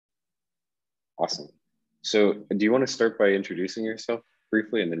Awesome. So, do you want to start by introducing yourself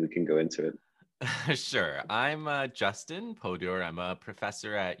briefly, and then we can go into it? Sure. I'm Justin Podur. I'm a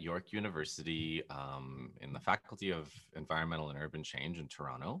professor at York University in the Faculty of Environmental and Urban Change in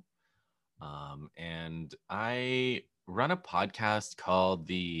Toronto. And I run a podcast called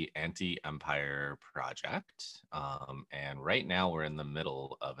the Anti-Empire Project. And right now we're in the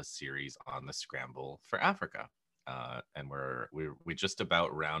middle of a series on the scramble for Africa. And we just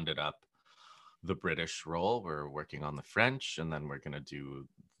about rounded up the British role. We're working on the French, and then we're going to do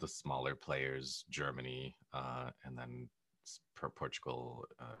the smaller players, Germany, and then Portugal,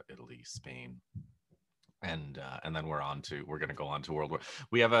 Italy, Spain, and then we're going to go on to World War.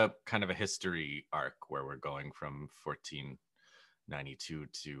 We have a kind of a history arc where we're going from 1492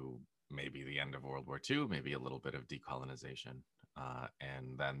 to maybe the end of World War II, maybe a little bit of decolonization.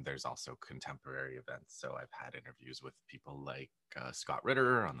 And then there's also contemporary events. So I've had interviews with people like Scott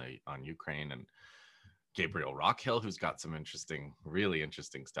Ritter on Ukraine, and Gabriel Rockhill, who's got some really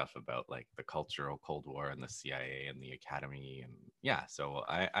interesting stuff about like the cultural Cold War and the CIA and the Academy, and yeah. So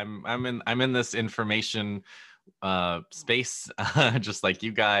I'm in this information space, just like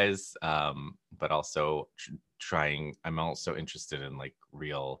you guys, but also trying. I'm also interested in like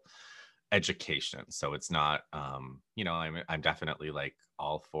real education. So it's not, I'm definitely like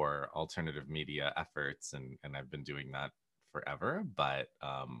all for alternative media efforts, and I've been doing that forever, but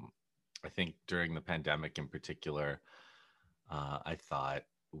I think during the pandemic in particular, I thought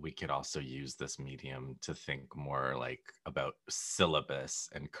we could also use this medium to think more like about syllabus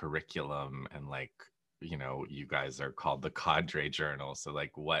and curriculum, and like, you guys are called the cadre journal. So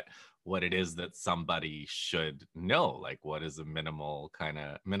like what it is that somebody should know, like what is a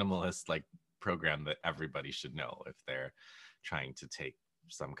minimalist like program that everybody should know if they're trying to take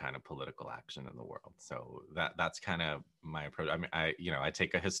some kind of political action in the world. So that's kind of my approach. I mean, I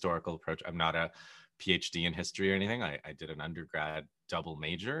take a historical approach. I'm not a PhD in history or anything. I did an undergrad double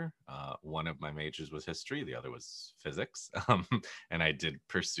major. One of my majors was history, the other was physics. And I did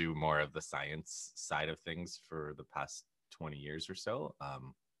pursue more of the science side of things for the past 20 years or so.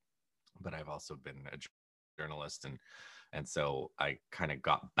 But I've also been a journalist, and so I kind of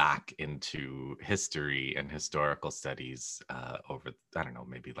got back into history and historical studies over, I don't know,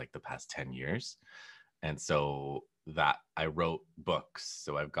 maybe like the past 10 years. And so that I wrote books.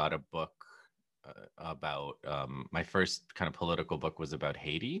 So I've got a book about my first kind of political book was about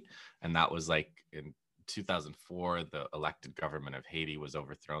Haiti. And that was like in 2004, the elected government of Haiti was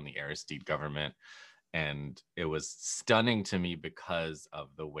overthrown, the Aristide government. And it was stunning to me because of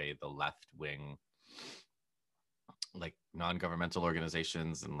the way the left wing, like non-governmental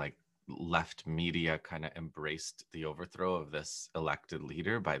organizations and like left media, kind of embraced the overthrow of this elected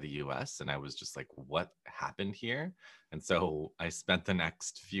leader by the US. And I was just like, what happened here? And so I spent the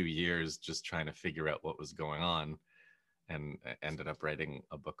next few years just trying to figure out what was going on, and I ended up writing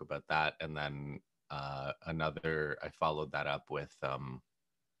a book about that. And then I followed that up with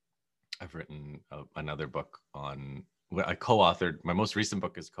I've written another book on, I co-authored, my most recent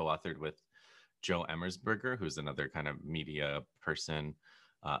book is co-authored with Joe Emersberger, who's another kind of media person,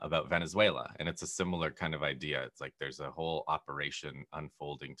 about Venezuela. And it's a similar kind of idea. It's like there's a whole operation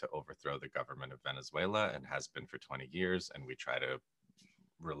unfolding to overthrow the government of Venezuela, and has been for 20 years. And we try to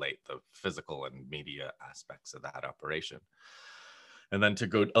relate the physical and media aspects of that operation. And then to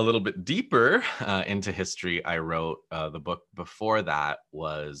go a little bit deeper into history, I wrote the book before that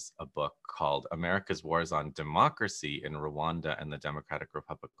was a book called America's Wars on Democracy in Rwanda and the Democratic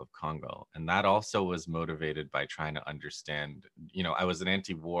Republic of Congo. And that also was motivated by trying to understand, I was an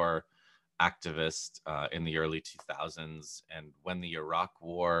anti-war activist in the early 2000s. And when the Iraq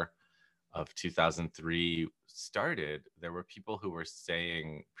War of 2003 started, there were people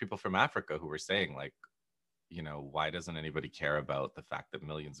from Africa who were saying like, why doesn't anybody care about the fact that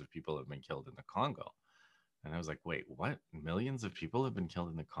millions of people have been killed in the Congo? And I was like, wait, what? Millions of people have been killed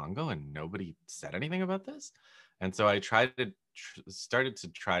in the Congo and nobody said anything about this? And so I started to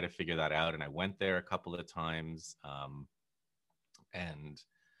try to figure that out. And I went there a couple of times. And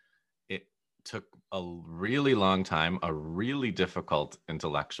it took a really long time, a really difficult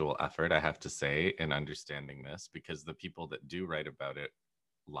intellectual effort, I have to say, in understanding this, because the people that do write about it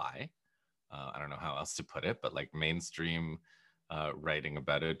lie. I don't know how else to put it, but like mainstream writing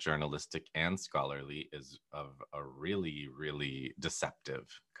about it, journalistic and scholarly, is of a really, really deceptive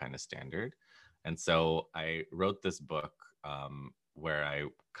kind of standard. And so I wrote this book where I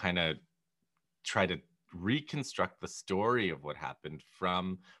kind of try to reconstruct the story of what happened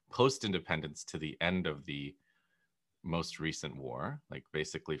from post-independence to the end of the most recent war, like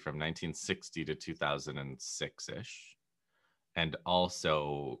basically from 1960 to 2006-ish. And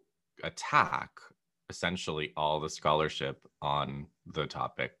also attack essentially all the scholarship on the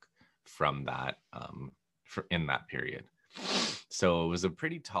topic from that in that period. So it was a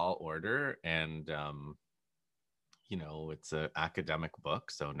pretty tall order, and it's an academic book,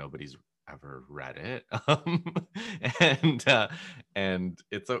 so nobody's ever read it. And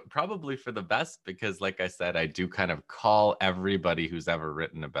it's probably for the best, because like I said, I do kind of call everybody who's ever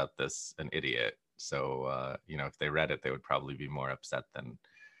written about this an idiot. So if they read it, they would probably be more upset than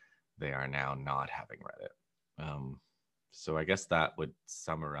they are now not having read it. So I guess that would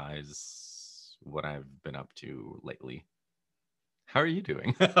summarize what I've been up to lately. How are you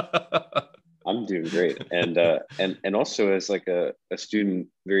doing? I'm doing great, and also as like a student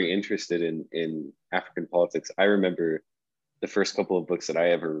very interested in African politics. I remember the first couple of books that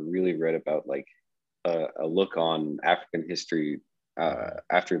I ever really read about like a look on African history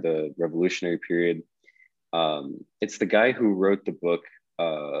after the revolutionary period. It's the guy who wrote the book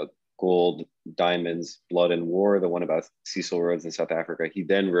Gold, Diamonds, Blood and War, the one about Cecil Rhodes in South Africa. He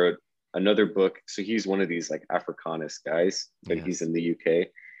then wrote another book. So he's one of these like Africanist guys, but Yes. he's in the UK.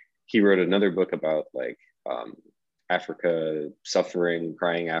 He wrote another book about like Africa suffering,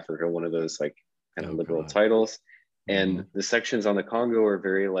 crying Africa, one of those like kind of liberal titles. And the sections on the Congo are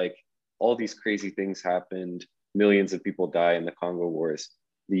very like, all these crazy things happened, millions of people die in the Congo wars.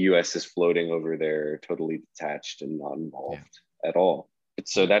 The US is floating over there, totally detached and not involved at all.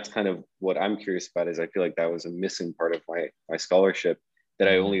 So that's kind of what I'm curious about, is I feel like that was a missing part of my scholarship that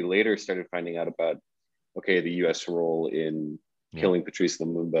I only later started finding out about. Okay, the US role in killing Patrice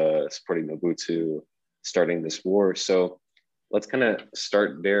Lumumba, supporting Mobutu, starting this war. So let's kind of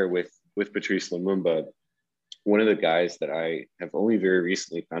start there with Patrice Lumumba. One of the guys that I have only very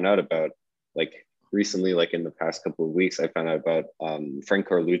recently found out about, like recently, like in the past couple of weeks, I found out about Frank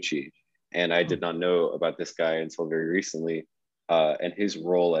Carlucci. And I did not know about this guy until very recently. And his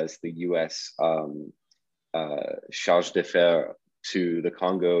role as the US charge d'affaires to the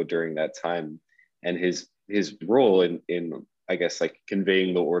Congo during that time, and his role in I guess like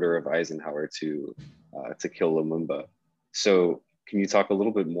conveying the order of Eisenhower to kill Lumumba. So can you talk a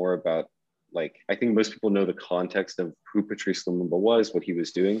little bit more about, like, I think most people know the context of who Patrice Lumumba was, what he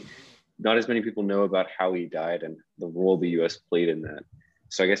was doing. Not as many people know about how he died and the role the US played in that.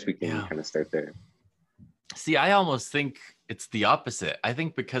 So I guess we can kind of start there. See, I almost think it's the opposite. I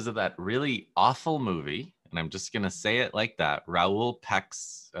think because of that really awful movie, and I'm just going to say it like that, Raoul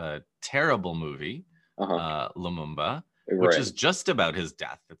Peck's terrible movie, Lumumba, which is just about his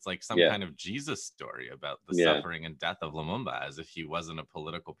death. It's like some kind of Jesus story about the suffering and death of Lumumba, as if he wasn't a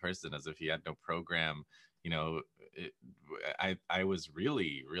political person, as if he had no program. I was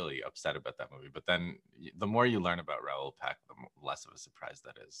really, really upset about that movie. But then the more you learn about Raoul Peck, the less of a surprise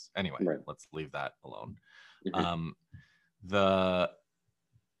that is. Anyway, let's leave that alone. The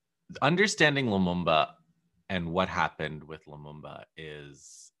understanding Lumumba and what happened with Lumumba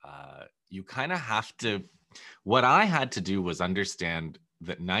is you kind of have to, what I had to do was understand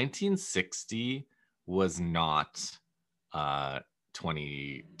that 1960 was not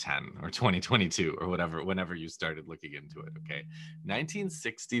 2010 or 2022 or whatever, whenever you started looking into it. Okay.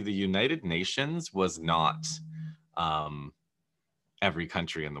 1960, the United Nations was not every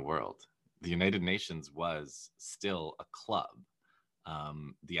country in the world. The United Nations was still a club.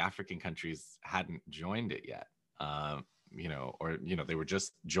 The African countries hadn't joined it yet, they were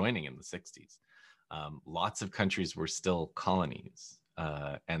just joining in the 60s. Lots of countries were still colonies.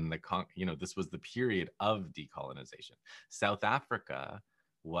 And this was the period of decolonization. South Africa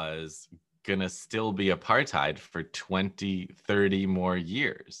was gonna still be apartheid for 20, 30 more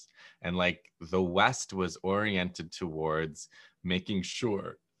years. And like the West was oriented towards making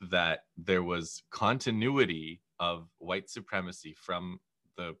sure that there was continuity of white supremacy from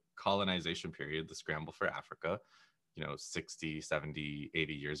the colonization period, the scramble for Africa, 60, 70,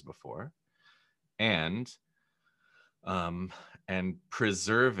 80 years before, and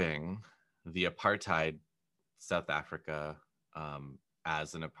preserving the apartheid South Africa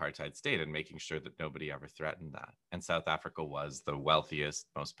as an apartheid state, and making sure that nobody ever threatened that. And South Africa was the wealthiest,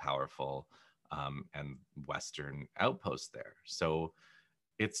 most powerful and Western outpost there. So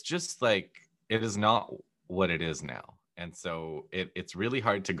it's just like, it is not what it is now. And so it's really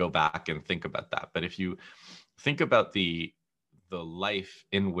hard to go back and think about that. But if you think about the life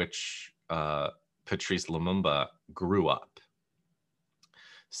in which Patrice Lumumba grew up.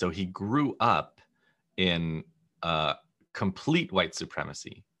 So he grew up in complete white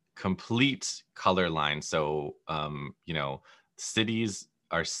supremacy, complete color line. So, cities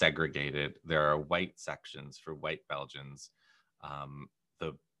are segregated. There are white sections for white Belgians.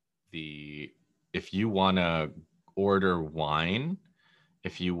 If you want to order wine,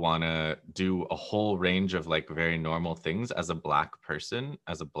 if you want to do a whole range of like very normal things as a Black person,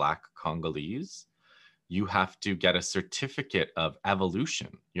 as a Black Congolese, you have to get a certificate of evolution.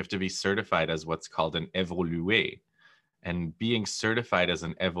 You have to be certified as what's called an évolué. And being certified as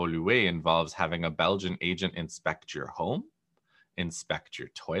an évolué involves having a Belgian agent inspect your home, inspect your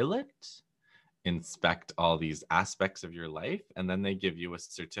toilet, inspect all these aspects of your life, and then they give you a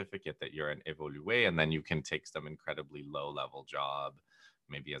certificate that you're an évolué, and then you can take some incredibly low-level job,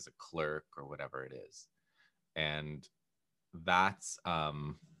 maybe as a clerk or whatever it is. And that's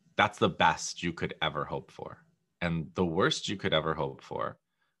the best you could ever hope for. And the worst you could ever hope for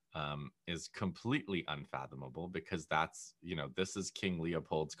is completely unfathomable, because that's, you know, this is King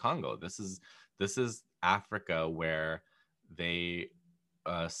Leopold's Congo. This is Africa, where they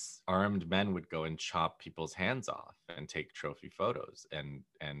armed men would go and chop people's hands off and take trophy photos and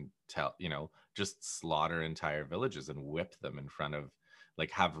tell, you know, just slaughter entire villages and whip them in front of, like,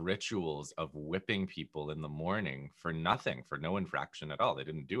 have rituals of whipping people in the morning for nothing, for no infraction at all. They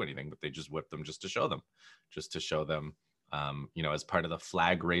didn't do anything, but they just whipped them just to show them, you know, as part of the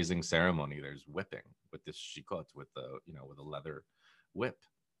flag raising ceremony. There's whipping with this shikot, with the, you know, with a leather whip.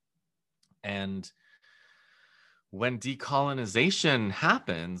 And when decolonization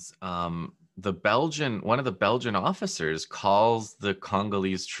happens, one of the Belgian officers calls the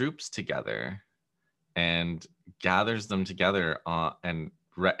Congolese troops together and gathers them together and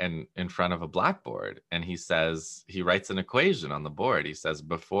in front of a blackboard. And he writes an equation on the board. He says,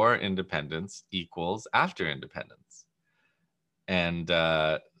 before independence equals after independence. And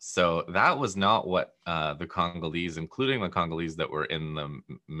so that was not what the Congolese, including the Congolese that were in the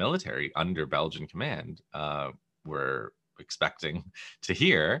military under Belgian command, were expecting to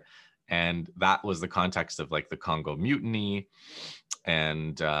hear. And that was the context of like the Congo mutiny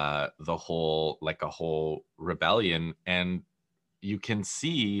and the whole, like a whole rebellion. And you can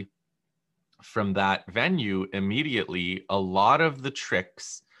see from that venue immediately a lot of the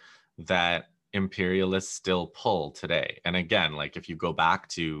tricks that imperialists still pull today. And again, like if you go back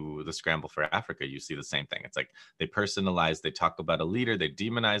to the Scramble for Africa, you see the same thing. It's like they personalize, they talk about a leader, they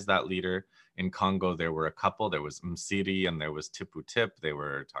demonize that leader. In Congo, there were a couple. There was Msiri and there was Tipu Tip. They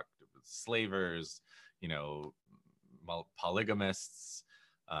were talking about slavers, you know, polygamists,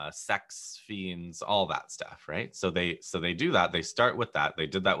 sex fiends, all that stuff, right? So they do that. They start with that. They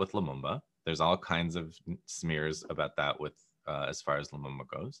did that with Lumumba. There's all kinds of smears about that with as far as Lumumba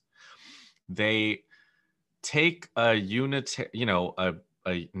goes. They take a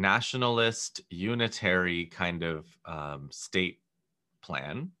a nationalist unitary kind of state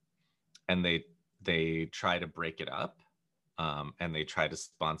plan, and they try to break it up, and they try to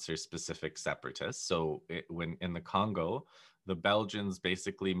sponsor specific separatists. So when in the Congo, the Belgians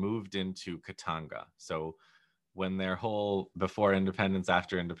basically moved into Katanga. So when their whole before independence,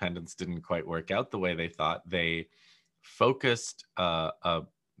 after independence didn't quite work out the way they thought, they focused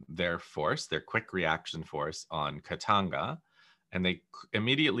their force, their quick reaction force, on Katanga, and they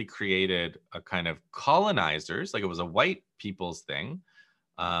immediately created a kind of colonizers, like it was a white people's thing,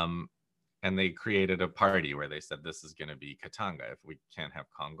 and they created a party where they said, this is going to be Katanga. If we can't have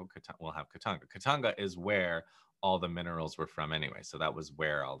Congo, we'll have Katanga. Katanga is where all the minerals were from anyway, so that was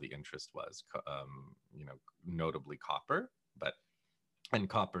where all the interest was, you know, notably copper, and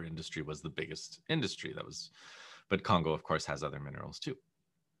copper industry was the biggest industry. But Congo, of course, has other minerals too.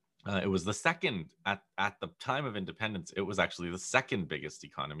 It was the second, at the time of independence, it was actually the second biggest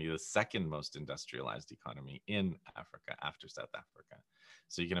economy, the second most industrialized economy in Africa after South Africa.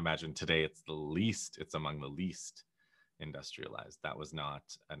 So you can imagine today it's among the least industrialized. That was not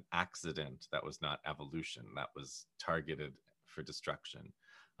an accident. That was not evolution. That was targeted for destruction.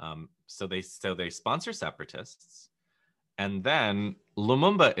 So they sponsor separatists. And then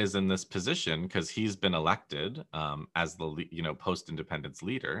Lumumba is in this position because he's been elected as the, you know, post-independence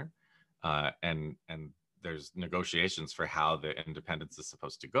leader, and there's negotiations for how the independence is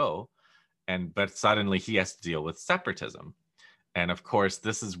supposed to go, but suddenly he has to deal with separatism, and of course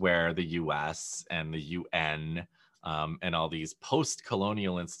this is where the U.S. and the UN and all these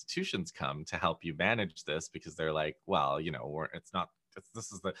post-colonial institutions come to help you manage this, because they're like, well, you know,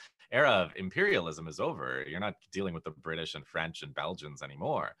 this is the era of imperialism is over. You're not dealing with the British and French and Belgians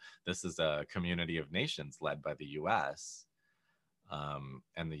anymore. This is a community of nations led by the US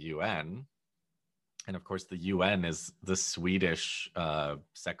and the UN. And of course, the UN is the Swedish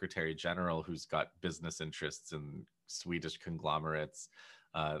Secretary General, who's got business interests in Swedish conglomerates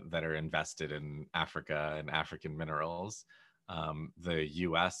that are invested in Africa and African minerals. The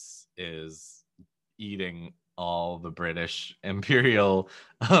US is eating all the British imperial,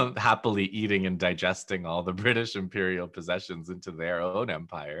 happily eating and digesting all the British imperial possessions into their own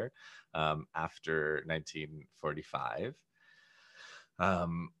empire after 1945.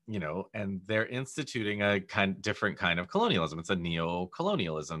 And they're instituting a different kind of colonialism. It's a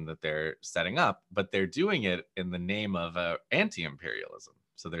neo-colonialism that they're setting up, but they're doing it in the name of anti-imperialism.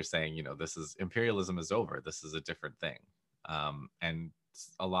 So they're saying, imperialism is over. This is a different thing. And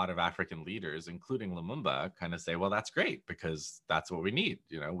a lot of African leaders, including Lumumba, kind of say, well, that's great because that's what we need.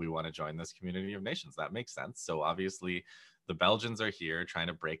 We want to join this community of nations. That makes sense. So obviously the Belgians are here trying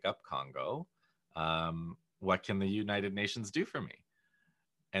to break up Congo. What can the United Nations do for me?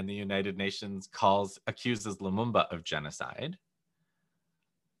 And the United Nations accuses Lumumba of genocide.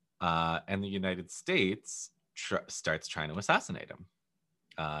 And the United States starts trying to assassinate him.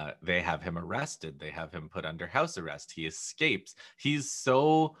 They have him arrested. They have him put under house arrest. He escapes. He's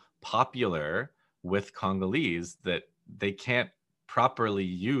so popular with Congolese that they can't properly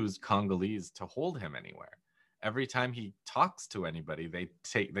use Congolese to hold him anywhere. Every time he talks to anybody,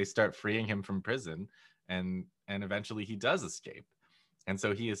 they start freeing him from prison, and eventually he does escape. And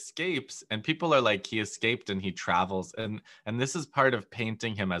so he escapes, and people are like, he escaped and he travels. And this is part of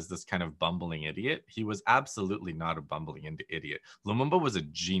painting him as this kind of bumbling idiot. He was absolutely not a bumbling idiot. Lumumba was a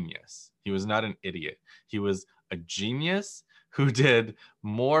genius. He was not an idiot. He was a genius who did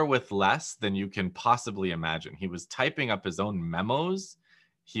more with less than you can possibly imagine. He was typing up his own memos.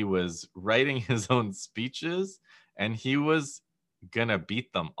 He was writing his own speeches, and he was gonna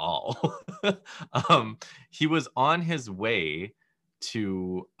beat them all. He was on his way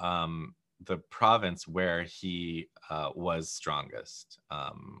to the province where he was strongest,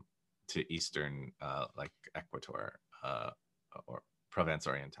 to eastern, like Equator, or Province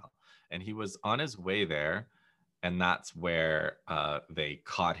Orientale. And he was on his way there, and that's where they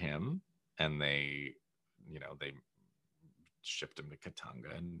caught him, and they shipped him to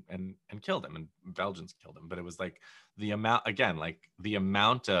Katanga and killed him, and Belgians killed him. But it was like the amount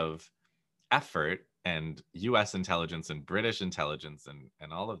of effort and US intelligence and British intelligence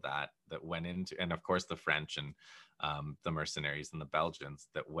and all of that went into, and of course the French and the mercenaries and the Belgians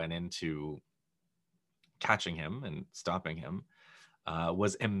that went into catching him and stopping him,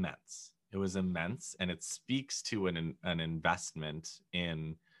 was immense. It was immense, and it speaks to an investment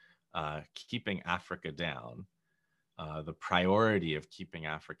in keeping Africa down, the priority of keeping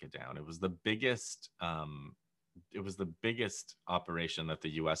Africa down. It was the biggest operation that the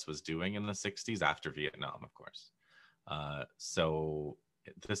US was doing in the 60s after Vietnam, of course. So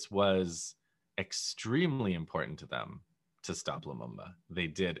this was extremely important to them to stop Lumumba. They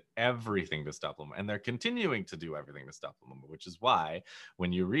did everything to stop Lumumba, and they're continuing to do everything to stop Lumumba, which is why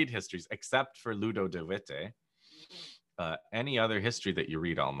when you read histories, except for Ludo de Witte, any other history that you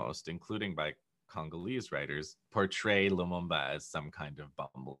read almost, including by Congolese writers, portray Lumumba as some kind of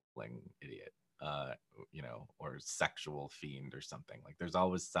bumbling idiot. Or sexual fiend or something. Like there's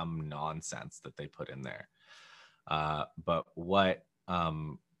always some nonsense that they put in there. But what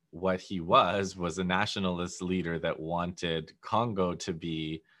he was a nationalist leader that wanted Congo to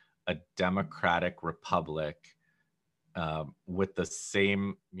be a democratic republic, with the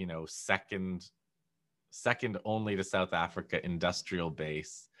same, second only to South Africa industrial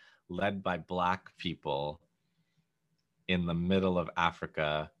base, led by Black people in the middle of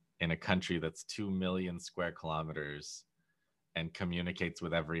Africa, in a country that's 2 million square kilometers and communicates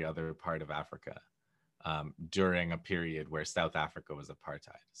with every other part of Africa, during a period where South Africa was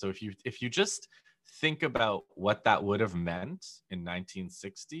apartheid. So if you just think about what that would have meant in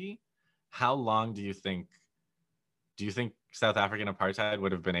 1960, how long do you think South African apartheid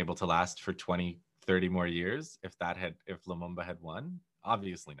would have been able to last for 20, 30 more years if Lumumba had won?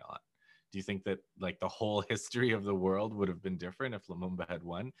 Obviously not. Do you think that like the whole history of the world would have been different if Lumumba had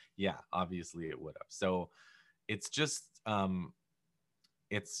won? Yeah, obviously it would have. So it's just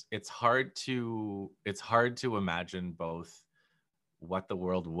it's hard to imagine both what the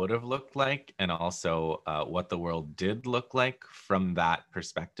world would have looked like and also what the world did look like from that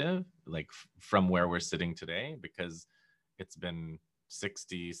perspective, like from where we're sitting today, because it's been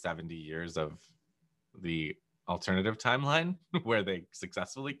 60, 70 years of the alternative timeline where they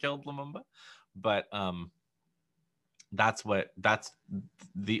successfully killed Lumumba. But that's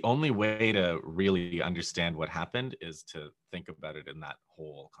the only way to really understand what happened is to think about it in that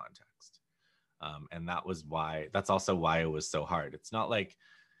whole context. And that's also why it was so hard. It's not like,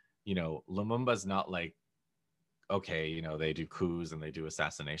 Lumumba's not like, okay, they do coups and they do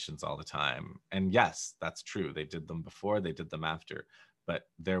assassinations all the time. And yes, that's true. They did them before, they did them after. But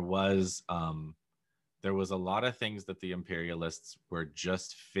there was a lot of things that the imperialists were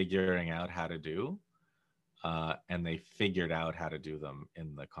just figuring out how to do, and they figured out how to do them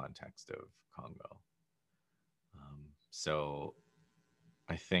in the context of Congo. So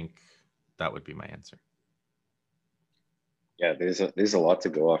I think that would be my answer. Yeah, there's a lot to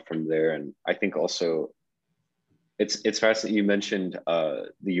go off from there, and I think also it's fascinating. You mentioned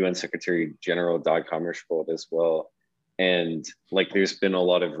the UN Secretary General Dag Hammarskjöld as well, and like there's been a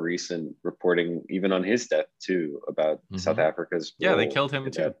lot of recent reporting even on his death too about South Africa's yeah, they role killed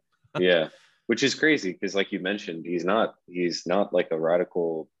him too. Yeah, which is crazy because like you mentioned, he's not like a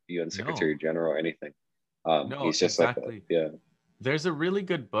radical UN Secretary General or anything. No, He's just exactly. like There's a really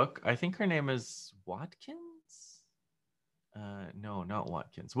good book. I think her name is Watkins. No, not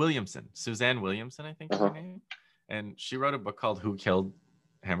Watkins. Williamson. Suzanne Williamson, I think is her name. And she wrote a book called Who Killed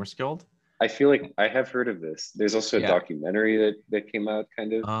Hammarskjöld. I feel like I have heard of this. There's also a documentary that came out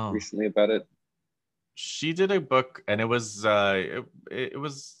kind of recently about it. She did a book, and it was it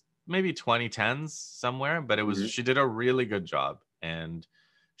was maybe 2010s somewhere, but it was she did a really good job, and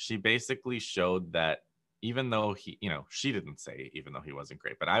she basically showed that even though he, she didn't say even though he wasn't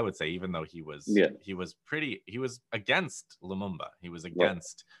great, but I would say even though he was against Lumumba, he was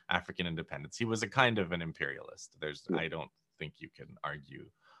against African independence, he was a kind of an imperialist. I don't think you can argue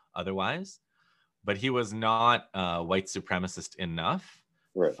otherwise, but he was not white supremacist enough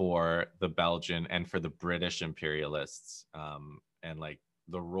for the Belgian and for the British imperialists, and like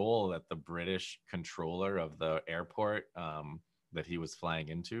the role that the British controller of the airport that he was flying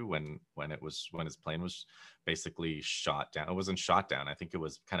into when his plane was basically shot down. It wasn't shot down. I think it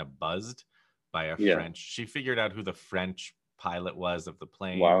was kind of buzzed by a French. She figured out who the French pilot was of the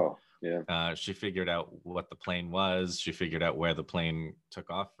plane. Wow. Yeah. She figured out what the plane was. She figured out where the plane took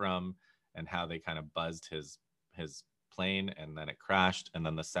off from and how they kind of buzzed his plane, and then it crashed. And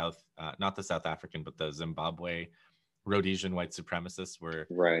then the not the South African, but the Zimbabwe Rhodesian white supremacists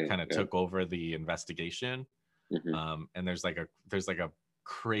took over the investigation. And there's like a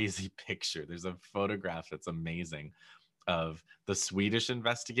crazy picture. There's a photograph that's amazing of the Swedish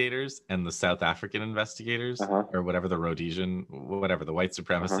investigators and the South African investigators, or whatever, the Rhodesian, whatever, the white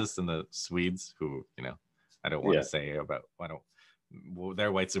supremacists and the Swedes, who, I don't want to say about,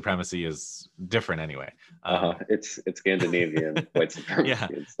 their white supremacy is different anyway. It's Scandinavian white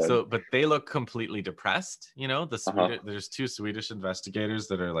supremacy. So, but they look completely depressed. There's two Swedish investigators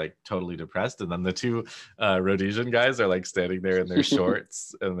that are like totally depressed, and then the two Rhodesian guys are like standing there in their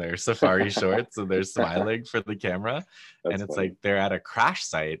shorts and their safari shorts, and they're smiling for the camera. That's funny. Like they're at a crash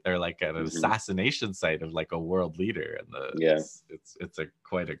site. They're like at an assassination site of like a world leader, and it's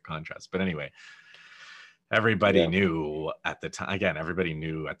quite a contrast. But anyway. Everybody knew at the time. Again, everybody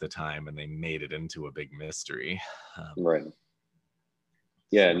knew at the time, and they made it into a big mystery. Right.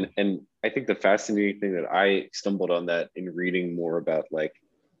 Yeah, and I think the fascinating thing that I stumbled on that in reading more about like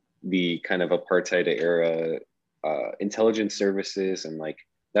the kind of apartheid era intelligence services, and like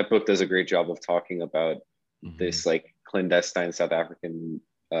that book does a great job of talking about this like clandestine South African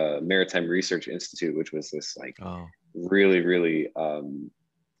Maritime Research Institute, which was this like really, really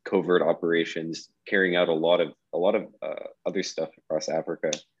covert operations, carrying out a lot of other stuff across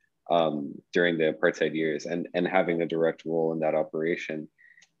Africa during the apartheid years, and having a direct role in that operation.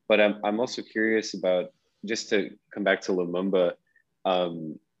 But I'm also curious about, just to come back to Lumumba,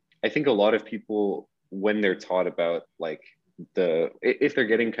 I think a lot of people, when they're taught about like if they're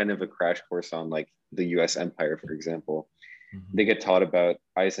getting kind of a crash course on like the US empire, for example, they get taught about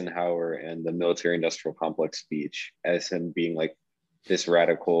Eisenhower and the military industrial complex speech as him being like this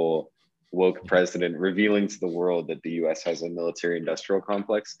radical woke president revealing to the world that the US has a military industrial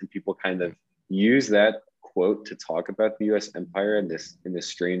complex, and people kind of use that quote to talk about the US empire in this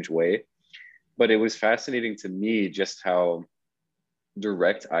strange way. But it was fascinating to me just how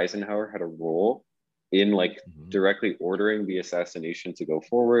direct Eisenhower had a role in like directly ordering the assassination to go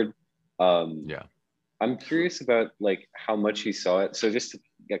forward. I'm curious about like how much he saw it. So just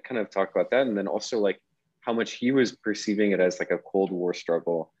to kind of talk about that, and then also like how much he was perceiving it as like a Cold War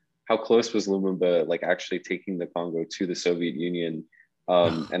struggle. How close was Lumumba like actually taking the Congo to the Soviet Union?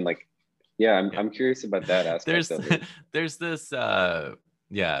 And like, I'm curious about that aspect of it. There's this,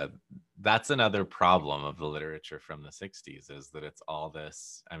 that's another problem of the literature from the 60s, is that it's all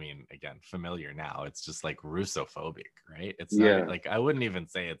this, I mean, again, familiar now, it's just like Russophobic, right? It's not like, I wouldn't even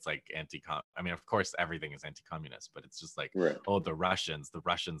say it's like I mean, of course, everything is anti-communist, but it's just like, oh, the Russians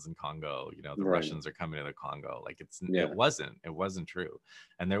in Congo, the Russians are coming to the Congo. Like it wasn't true.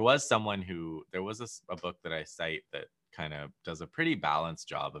 And there was a book that I cite that kind of does a pretty balanced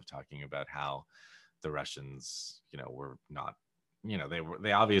job of talking about how the Russians, were not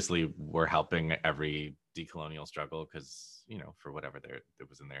they obviously were helping every decolonial struggle because, for whatever it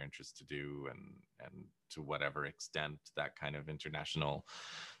was in their interest to do, and to whatever extent that kind of international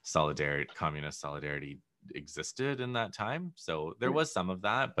solidarity, communist solidarity existed in that time. So there was some of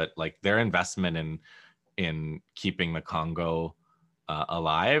that, but like their investment in keeping the Congo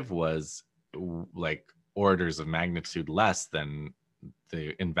alive was like orders of magnitude less than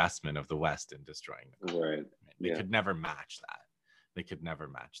the investment of the West in destroying the Congo. Right. They could never match that. They could never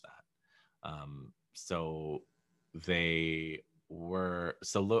match that. So they were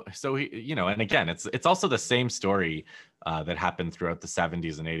and again, it's also the same story that happened throughout the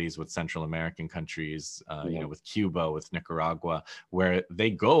 70s and 80s with Central American countries, with Cuba, with Nicaragua, where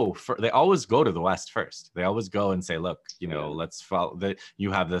they always go to the West first. They always go and say, look, let's follow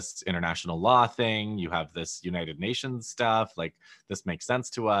you have this international law thing, you have this United Nations stuff, like this makes sense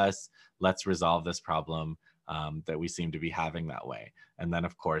to us. Let's resolve this problem that we seem to be having that way. And then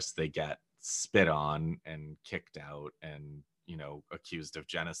of course they get spit on and kicked out and accused of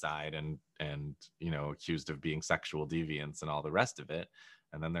genocide and accused of being sexual deviants and all the rest of it.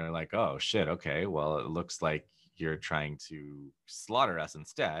 And then they're like, oh shit, okay, well, it looks like you're trying to slaughter us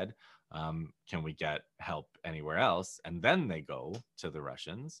instead. Can we get help anywhere else? And then they go to the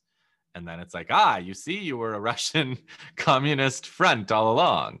Russians, and then it's like, you see, you were a Russian communist front all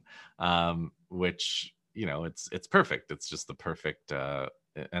along, which it's perfect. It's just the perfect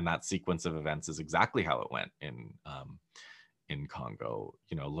and that sequence of events is exactly how it went in Congo.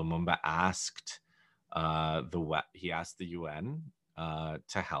 Lumumba asked he asked the UN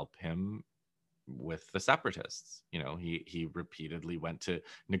to help him with the separatists. He repeatedly went to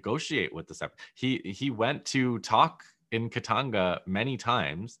negotiate with the separatists. He went to talk in Katanga many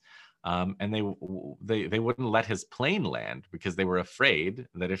times, and they wouldn't let his plane land because they were afraid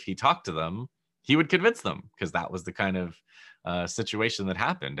that if he talked to them, he would convince them, because that was the kind of situation that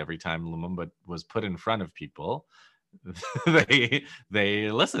happened every time Lumumba was put in front of people. they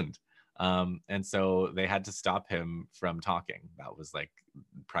listened, and so they had to stop him from talking. That was like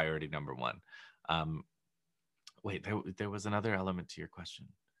priority number one. Wait, there was another element to your question.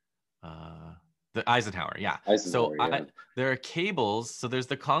 The Eisenhower, yeah. There are cables. So there's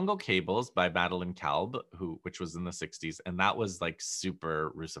the Congo cables by Madeleine Kalb, which was in the 60s, and that was like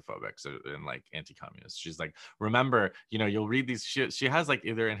super Russophobic, so and like anti-communist. She's like, remember, you'll read these. She has like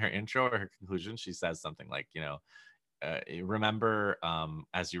either in her intro or her conclusion, she says something like, remember,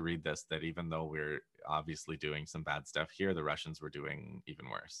 as you read this, that even though we're obviously doing some bad stuff here, the Russians were doing even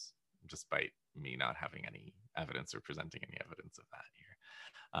worse, despite me not having any evidence or presenting any evidence of that here.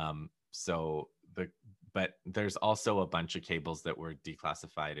 But there's also a bunch of cables that were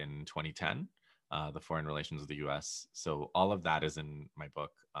declassified in 2010, the foreign relations of the US. So all of that is in my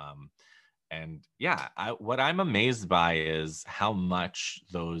book. And yeah, what I'm amazed by is how much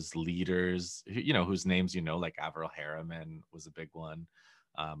those leaders, whose names, like Averell Harriman was a big one.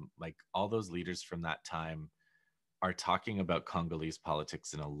 Like all those leaders from that time are talking about Congolese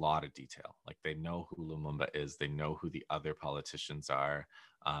politics in a lot of detail. Like they know who Lumumba is, they know who the other politicians are.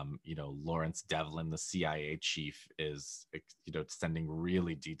 Lawrence Devlin, the CIA chief, is sending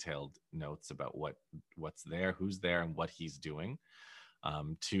really detailed notes about what's there, who's there, and what he's doing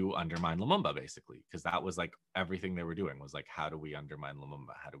to undermine Lumumba, basically, because that was like everything they were doing was like, how do we undermine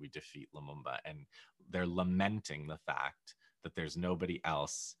Lumumba? How do we defeat Lumumba? And they're lamenting the fact that there's nobody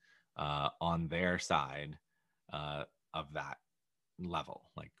else on their side of that level,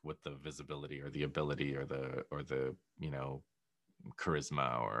 like with the visibility or the ability or the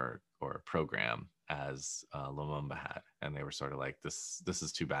charisma or program as Lumumba had. And they were sort of like, this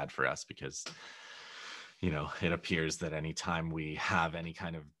is too bad for us, because it appears that anytime we have any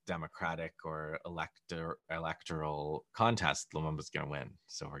kind of democratic or electoral contest, Lumumba's going to win.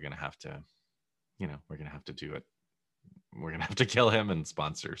 So we're going to have to, we're going to have to do it. We're going to have to kill him and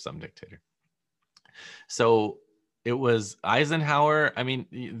sponsor some dictator. So it was Eisenhower. I mean,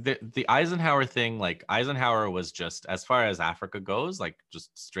 the Eisenhower thing, like Eisenhower was just, as far as Africa goes, like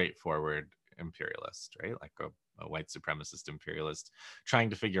just straightforward imperialist, right? Like a white supremacist imperialist trying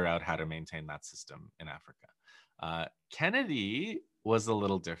to figure out how to maintain that system in Africa. Kennedy was a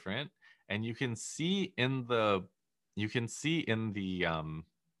little different, and you can see in the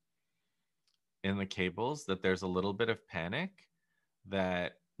cables that there's a little bit of panic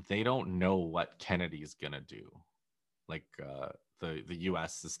that they don't know what Kennedy's gonna do. Like the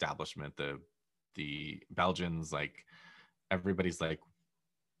U.S. establishment, the Belgians, like everybody's like,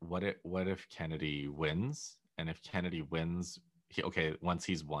 what if Kennedy wins? And if Kennedy wins, once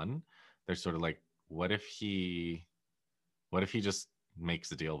he's won, they're sort of like, what if he just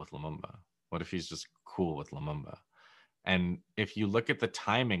makes a deal with Lumumba? What if he's just cool with Lumumba? And if you look at the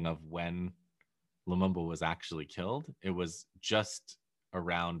timing of when Lumumba was actually killed, it was just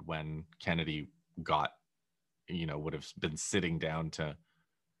around when Kennedy got, would have been sitting down to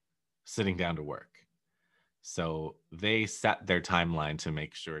work. So they set their timeline to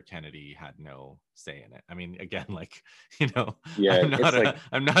make sure Kennedy had no say in it. I mean, again, like, Yeah, it's like,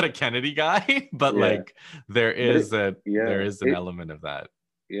 I'm not a Kennedy guy, but yeah, like there but is yeah, an element of that.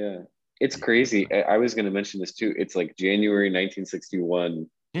 yeah, it's crazy. I was going to mention this too. It's like January 1961,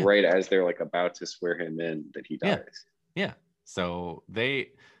 Yeah. right as they're like about to swear him in, that he Yeah. dies. Yeah. So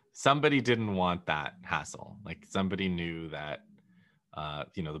somebody didn't want that hassle. Like somebody knew that,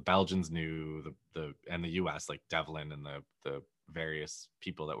 the Belgians knew and the U.S., like Devlin and the various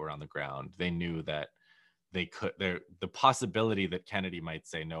people that were on the ground, they knew that the possibility that Kennedy might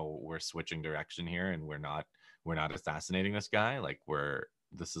say, no, we're switching direction here and we're not assassinating this guy. Like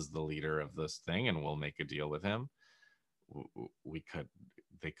this is the leader of this thing and we'll make a deal with him.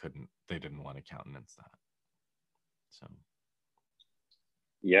 They didn't want to countenance that. So.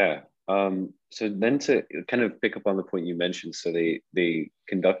 Yeah. So then to kind of pick up on the point you mentioned, so they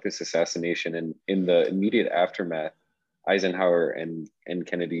conduct this assassination, and in the immediate aftermath, Eisenhower and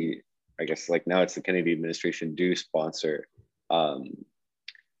Kennedy, I guess like now it's the Kennedy administration, do sponsor um,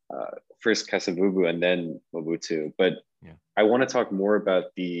 first Kasavubu and then Mobutu. But Yeah. I want to talk more about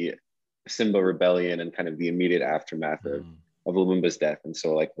the Simba rebellion and kind of the immediate aftermath of Lumumba's death, and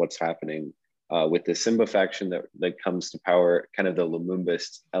so like what's happening with the Simba faction that comes to power, kind of the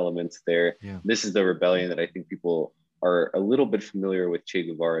Lumumbist elements there. Yeah. This is the rebellion that I think people are a little bit familiar with Che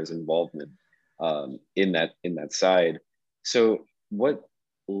Guevara's involvement in that side. So what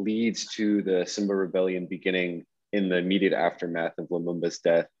leads to the Simba rebellion beginning in the immediate aftermath of Lumumba's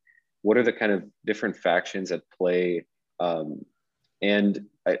death? What are the kind of different factions at play? And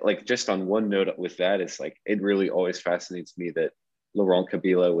like just on one note with that, it's like it really always fascinates me that Laurent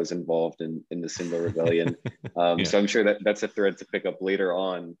Kabila was involved in the Simba rebellion. Yeah. So I'm sure that that's a thread to pick up later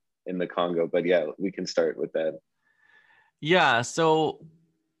on in the Congo. But yeah, we can start with that. Yeah, so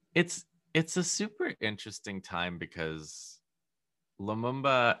it's a super interesting time because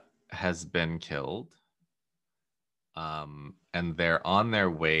Lumumba has been killed. And they're on their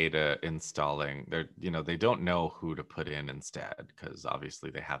way to installing they don't know who to put in instead, because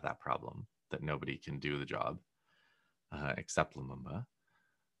obviously they have that problem that nobody can do the job except Lumumba.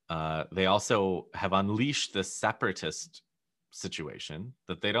 They also have unleashed this separatist situation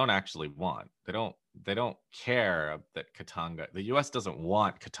that they don't actually want. They don't care that Katanga, the US doesn't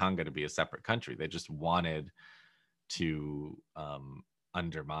want Katanga to be a separate country. They just wanted to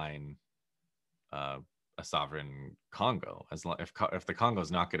undermine a sovereign Congo. If the Congo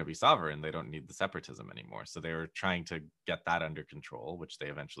is not going to be sovereign, they don't need the separatism anymore. So they were trying to get that under control, which they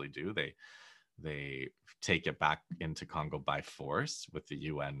eventually do. They take it back into Congo by force with the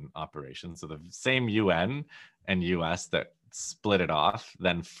UN operation. So the same UN and US that split it off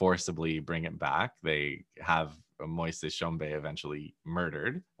then forcibly bring it back. They have Moise Tshombe eventually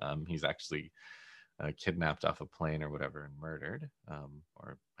murdered. He's actually kidnapped off a plane or whatever and murdered,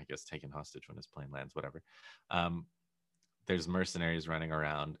 or I guess taken hostage when his plane lands, whatever. There's mercenaries running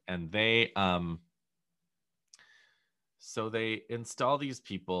around, and so they install these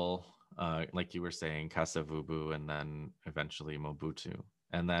people, like you were saying, Kasavubu, and then eventually Mobutu.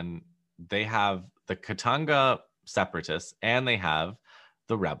 And then they have the Katanga separatists, and they have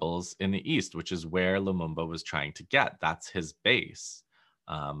the rebels in the east, which is where Lumumba was trying to get. That's his base.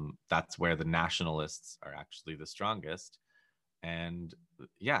 That's where the nationalists are actually the strongest. And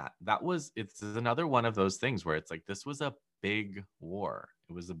yeah, it's another one of those things where it's like, this was a big war.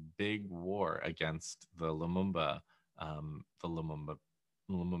 It was a big war against the Lumumbists,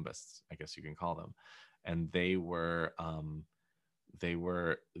 I guess you can call them. And they were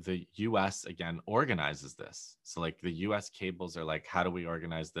the US again organizes this. So like the US cables are like, how do we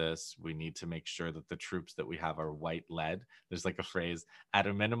organize this? We need to make sure that the troops that we have are white led. There's like a phrase, at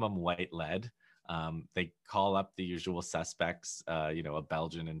a minimum white led. They call up the usual suspects. A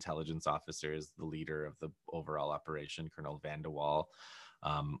Belgian intelligence officer is the leader of the overall operation, Colonel Van de Waal.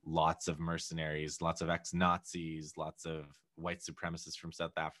 Lots of mercenaries, lots of ex-Nazis, lots of white supremacists from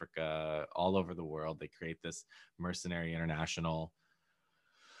South Africa, all over the world. They create this mercenary international.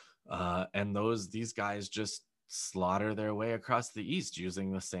 And these guys just slaughter their way across the East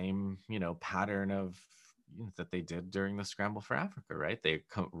using the same, pattern of that they did during the Scramble for Africa, right? They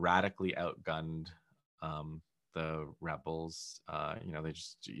radically outgunned the rebels. They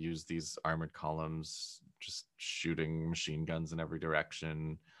just use these armored columns, just shooting machine guns in every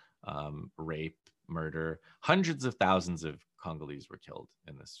direction, rape, murder. Hundreds of thousands of Congolese were killed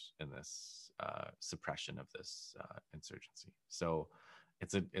in this suppression of this insurgency. So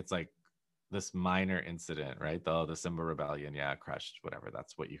it's like this minor incident, right? The Simba Rebellion, yeah, crushed, whatever.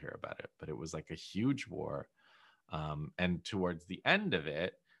 That's what you hear about it. But it was like a huge war. And towards the end of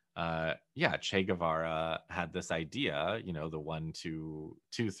it, yeah, Che Guevara had this idea, you know, the 1, 2,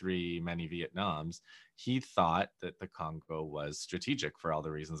 2, 3, many Vietnams. He thought that the Congo was strategic for all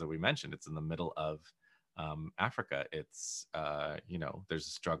the reasons that we mentioned. It's in the middle of Africa. It's, you know, there's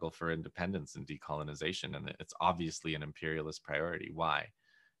a struggle for independence and decolonization, and it's obviously an imperialist priority. Why?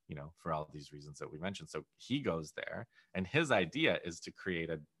 You know, for all these reasons that we mentioned. So he goes there, and his idea is to create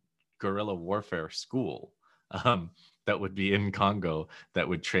a guerrilla warfare school that would be in Congo, that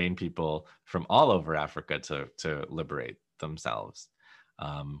would train people from all over Africa to liberate themselves.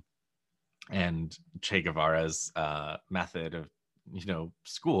 And Che Guevara's method of, you know,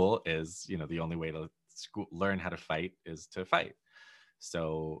 school is, you know, the only way to learn how to fight is to fight.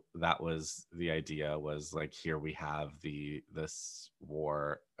 So that was the idea, was like, here we have this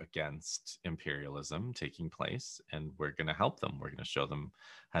war against imperialism taking place, and we're going to help them. We're going to show them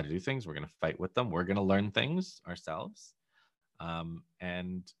how to do things. We're going to fight with them. We're going to learn things ourselves.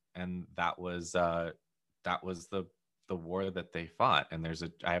 And that was the war that they fought. And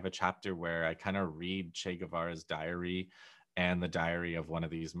I have a chapter where I kind of read Che Guevara's diary and the diary of one of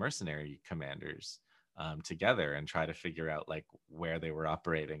these mercenary commanders together, and try to figure out like where they were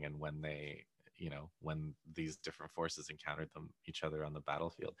operating and when they, you know, when these different forces encountered each other on the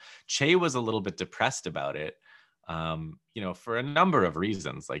battlefield. Che was a little bit depressed about it, you know, for a number of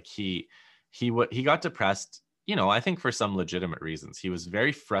reasons. Like he got depressed, you know, I think for some legitimate reasons. He was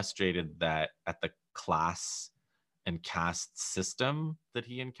very frustrated that at the class and caste system that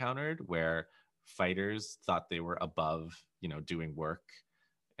he encountered, where fighters thought they were above, you know, doing work,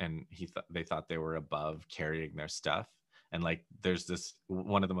 and they thought they were above carrying their stuff. And like, there's this,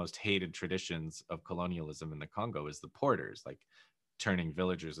 one of the most hated traditions of colonialism in the Congo is the porters, like turning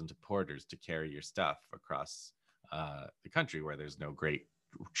villagers into porters to carry your stuff across the country, where there's no great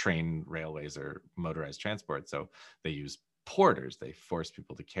train, railways, or motorized transport. So they use porters. They force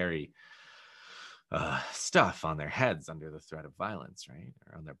people to carry stuff on their heads under the threat of violence, right,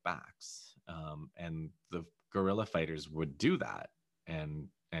 or on their backs. And the guerrilla fighters would do that. And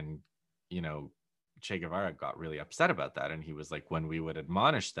you know, Che Guevara got really upset about that, and he was like, when we would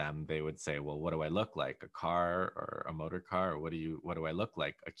admonish them, they would say, well, what do I look like, a car or a motor car, or what do I look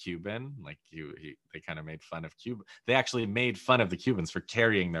like, a Cuban? Like they kind of made fun of Cuba. They actually made fun of the Cubans for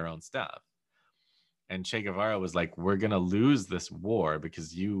carrying their own stuff. And Che Guevara was like, we're gonna lose this war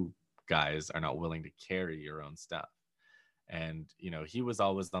because you guys are not willing to carry your own stuff. And you know, he was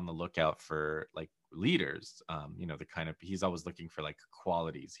always on the lookout for like leaders, you know, the kind of, he's always looking for like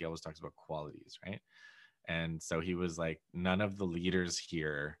qualities. He always talks about qualities, right? And so he was like, none of the leaders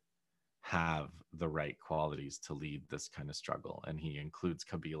here have the right qualities to lead this kind of struggle. And he includes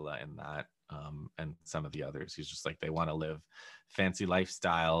Kabila in that, and some of the others. He's just like, they want to live fancy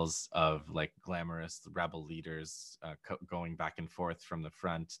lifestyles of like glamorous rebel leaders, going back and forth from the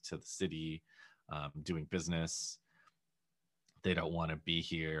front to the city, doing business. They don't want to be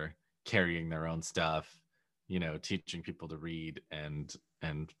here carrying their own stuff, you know, teaching people to read and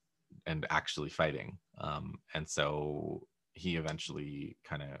actually fighting. And so he eventually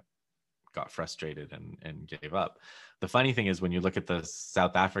kind of got frustrated and gave up. The funny thing is, when you look at the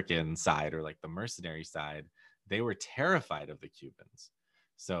South African side, or like the mercenary side, they were terrified of the Cubans.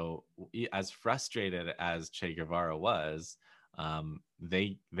 So as frustrated as Che Guevara was,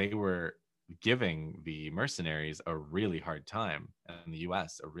 they were giving the mercenaries a really hard time, and the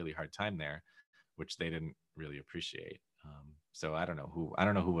US a really hard time there, which they didn't really appreciate. So I don't know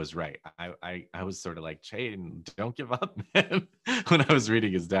who was right. I was sort of like, Che, don't give up, man, when I was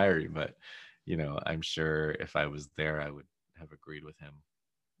reading his diary. But you know, I'm sure if I was there, I would have agreed with him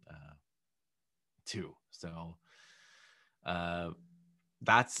too. So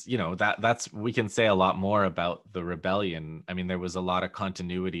that's, you know, that's, we can say a lot more about the rebellion. I mean, there was a lot of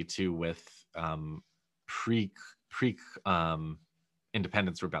continuity too with pre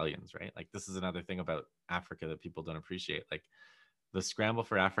independence rebellions, right? Like, this is another thing about Africa that people don't appreciate. Like, the scramble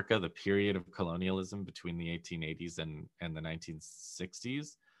for Africa, the period of colonialism between the 1880s and the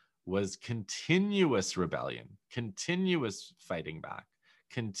 1960s, was continuous rebellion, continuous fighting back,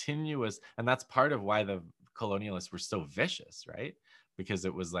 continuous. And that's part of why the colonialists were so vicious, right? Because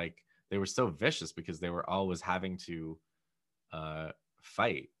it was like, they were so vicious because they were always having to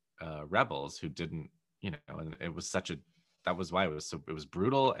fight rebels who didn't, you know, and it was such a, that was why it was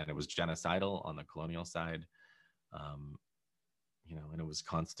brutal, and it was genocidal on the colonial side. and it was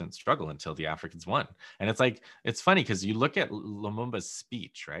constant struggle until the Africans won. And it's like, it's funny because you look at Lumumba's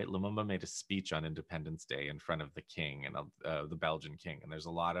speech, right? Lumumba made a speech on Independence Day in front of the king and the Belgian king. And there's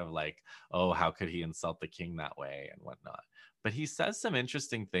a lot of like, oh, how could he insult the king that way and whatnot? But he says some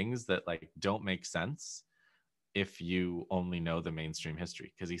interesting things that like don't make sense if you only know the mainstream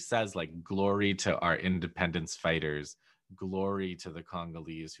history. Because he says like, glory to our independence fighters, glory to the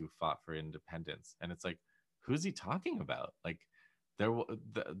Congolese who fought for independence. And it's like, who's he talking about? Like,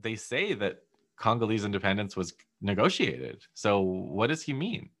 they say that Congolese independence was negotiated. So what does he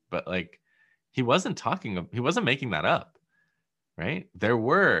mean? But like, he wasn't making that up, right? There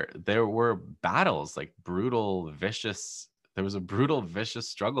were battles, like there was a brutal, vicious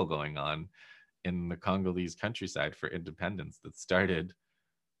struggle going on in the Congolese countryside for independence that started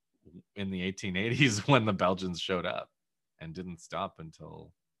in the 1880s when the Belgians showed up and didn't stop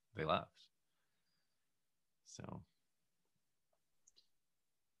until they left. So,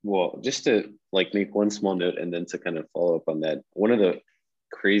 well, just to like make one small note and then to kind of follow up on that, one of the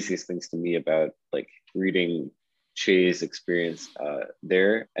craziest things to me about like reading Che's experience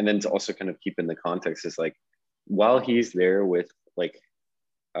there, and then to also kind of keep in the context is like, while he's there with like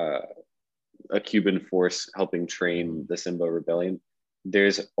a Cuban force helping train the Simba rebellion,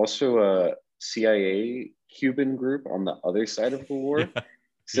 there's also a CIA Cuban group on the other side of the war.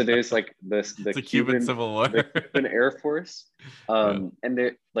 So there's like the Cuban Civil War, the Cuban Air Force, and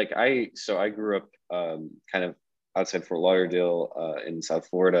they like I grew up kind of outside Fort Lauderdale in South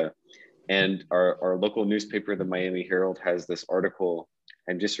Florida, and our local newspaper, the Miami Herald, has this article.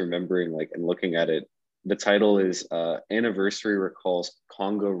 I'm just remembering like and looking at it. The title is "Anniversary Recalls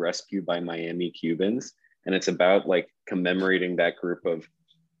Congo Rescue by Miami Cubans," and it's about like commemorating that group of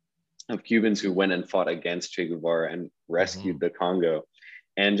Cubans who went and fought against Che Guevara and rescued the Congo.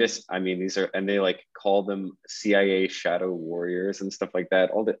 And just, I mean, and they like call them CIA shadow warriors and stuff like that,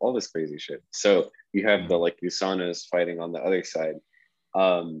 all this crazy shit. So you have the like Usanas fighting on the other side.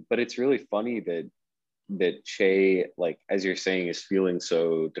 But it's really funny that Che, like, as you're saying, is feeling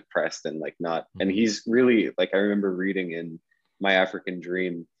so depressed and like not, and he's really like, I remember reading in My African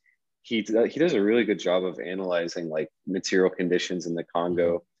Dream, he does a really good job of analyzing like material conditions in the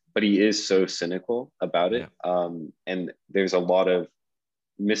Congo, but he is so cynical about it. And there's a lot of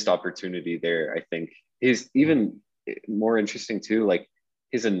missed opportunity there. I think is even more interesting too, like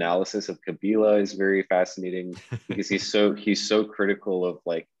his analysis of Kabila is very fascinating because he's so critical of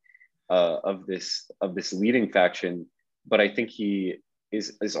like of this leading faction, but I think he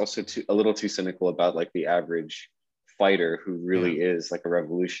is also a little too cynical about like the average fighter who really is like a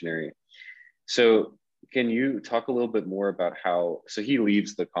revolutionary. So can you talk a little bit more about how, so he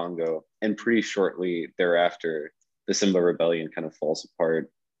leaves the Congo and pretty shortly thereafter the Simba rebellion kind of falls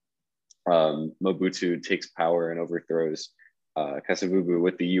apart. Mobutu takes power and overthrows Kasavubu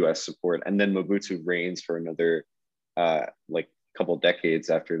with the US support, and then Mobutu reigns for another like couple decades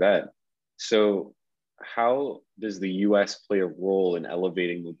after that. So how does the US play a role in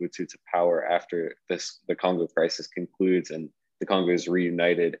elevating Mobutu to power after the Congo crisis concludes and the Congo is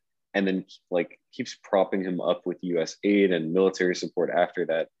reunited, and then like keeps propping him up with US aid and military support after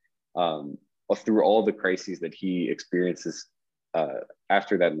that, through all the crises that he experiences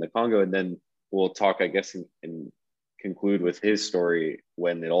after that in the Congo? And then we'll talk, I guess, and conclude with his story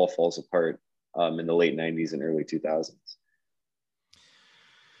when it all falls apart in the late 90s and early 2000s.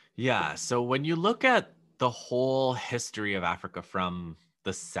 Yeah. So when you look at the whole history of Africa from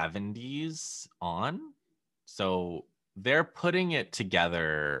the 70s on, so they're putting it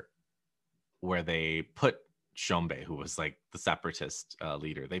together where they put Shombe, who was like the separatist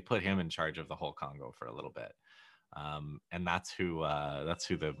leader, they put him in charge of the whole Congo for a little bit. And that's who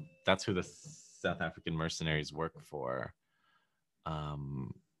the South African mercenaries work for.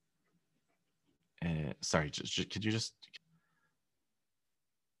 Sorry, could you just?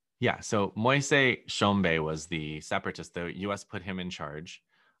 Yeah, so Moise Shombe was the separatist. The U.S. put him in charge,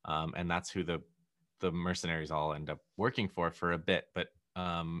 and that's who the mercenaries all end up working for a bit. But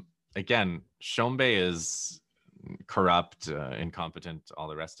again, Shombe is corrupt, incompetent, all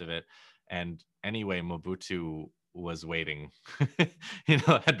the rest of it. And anyway, Mobutu was waiting,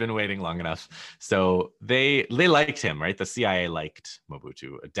 had been waiting long enough. So they liked him, right? The CIA liked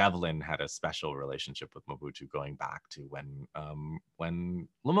Mobutu. Devlin had a special relationship with Mobutu going back to when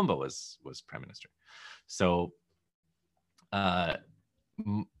Lumumba was prime minister. So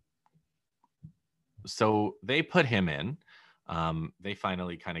so they put him in. They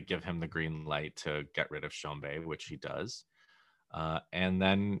finally kind of give him the green light to get rid of Shombe, which he does. And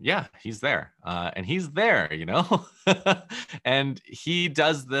then, yeah, he's there. And he's there, and he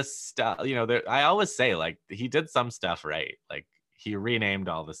does this stuff, I always say, like, he did some stuff right. Like, he renamed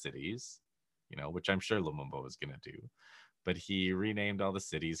all the cities, which I'm sure Lumumba was going to do, but he renamed all the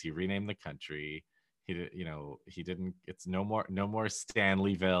cities. He renamed the country. He did, he didn't. It's no more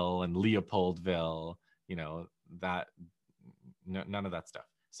Stanleyville and Leopoldville. That none of that stuff.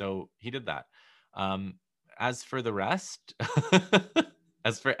 So he did that. As for the rest,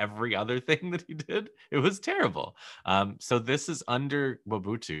 as for every other thing that he did, it was terrible. So this is under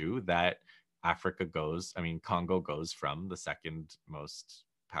Mobutu that Congo goes from the second most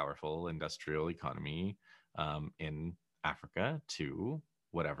powerful industrial economy in Africa to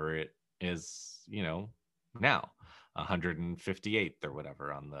whatever it is, now 158th or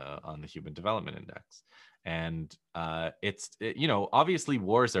whatever on the Human Development Index. And obviously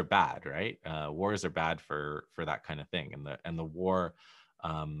wars are bad, right? Wars are bad for that kind of thing, and the war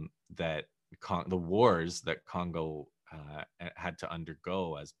the wars that Congo had to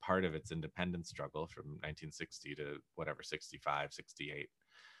undergo as part of its independence struggle from 1960 to whatever 65, 68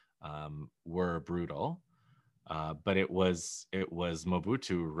 were brutal. But it was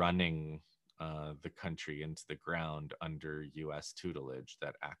Mobutu running the country into the ground under U.S. tutelage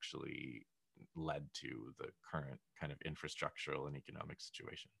that actually led to the current kind of infrastructural and economic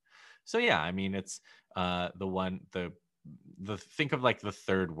situation. So yeah, I mean, it's the think of like the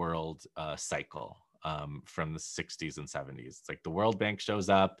third world cycle from the 60s and 70s. It's like the World Bank shows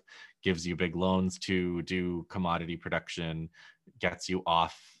up, gives you big loans to do commodity production, gets you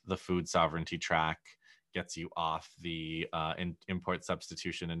off the food sovereignty track, gets you off the import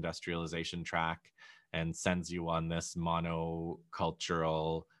substitution industrialization track, and sends you on this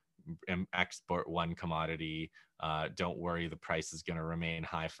monocultural export one commodity. Don't worry, the price is going to remain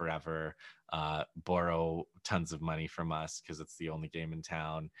high forever. Borrow tons of money from us because it's the only game in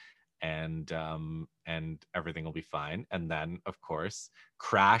town, and everything will be fine. And then, of course,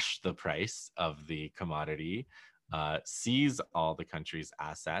 crash the price of the commodity, seize all the country's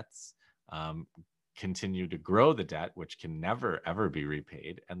assets, continue to grow the debt, which can never ever be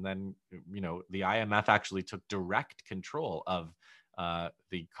repaid. And then, the IMF actually took direct control of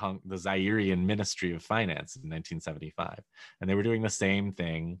the Zairian Ministry of Finance in 1975, and they were doing the same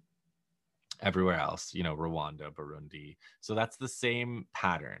thing everywhere else, Rwanda, Burundi. So that's the same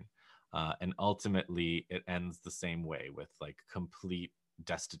pattern, and ultimately it ends the same way with like complete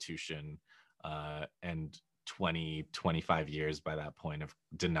destitution and 25 years by that point of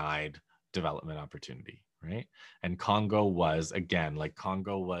denied development opportunity, right? And Congo was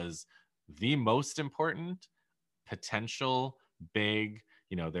the most important potential big,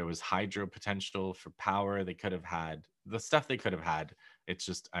 there was hydro potential for power. They could have had the stuff they could have had. It's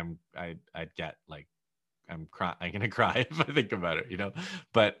just I'd get like I'm gonna cry if I think about it,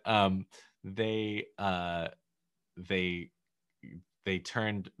 but they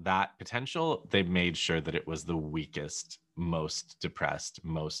turned that potential, they made sure that it was the weakest, most depressed,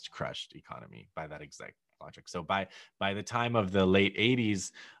 most crushed economy by that exact logic. So by the time of the late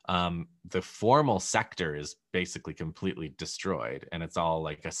 80s, the formal sector is basically completely destroyed, and it's all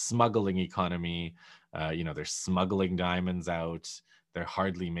like a smuggling economy. They're smuggling diamonds out. They're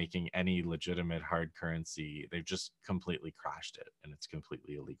hardly making any legitimate hard currency. They've just completely crashed it, and it's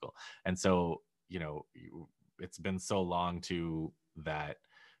completely illegal. And so, it's been so long too that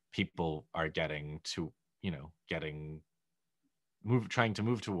people are trying to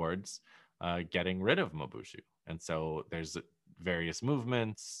move towards getting rid of Mobutu. And so there's various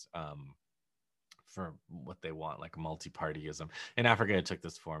movements for what they want, like multi-partyism. In Africa, it took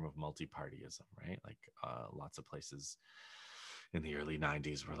this form of multi-partyism, right? Like lots of places in the early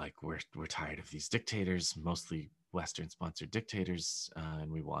 90s were like, we're tired of these dictators, mostly Western-sponsored dictators,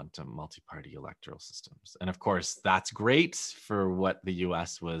 and we want multi-party electoral systems. And of course, that's great for what the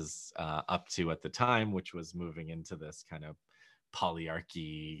US was up to at the time, which was moving into this kind of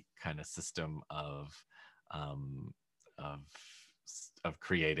polyarchy kind of system of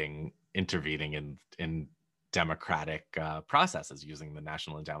intervening in democratic processes using the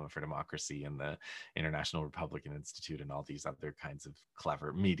National Endowment for Democracy and the International Republican Institute and all these other kinds of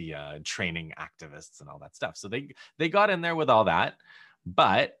clever media and training activists and all that stuff. So they got in there with all that,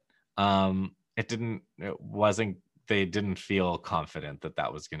 but they didn't feel confident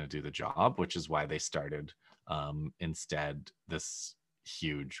that was going to do the job, which is why they started instead this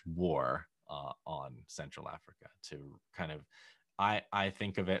huge war on Central Africa to kind of, I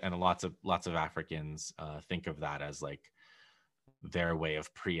think of it, and lots of Africans think of that as like their way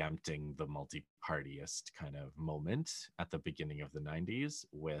of preempting the multi-partyist kind of moment at the beginning of the 90s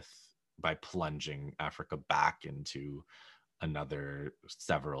by plunging Africa back into another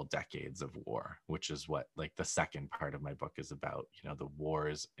several decades of war, which is what like the second part of my book is about. The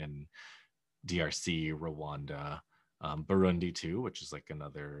wars in DRC, Rwanda, Burundi too, which is like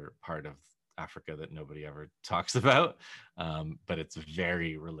another part of Africa that nobody ever talks about, but it's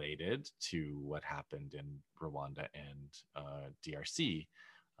very related to what happened in Rwanda and DRC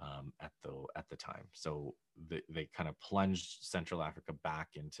at the time. So they kind of plunged Central Africa back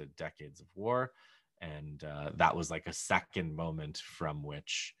into decades of war, and that was like a second moment from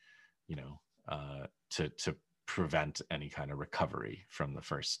which, to prevent any kind of recovery from the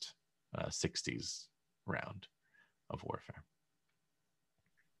first 60s round of warfare.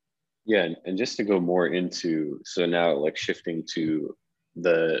 Yeah, and just to go more into, so now like shifting to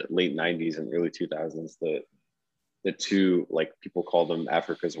the late 90s and early 2000s, the two, like people call them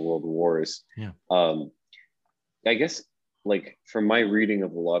Africa's world wars. Yeah. I guess like from my reading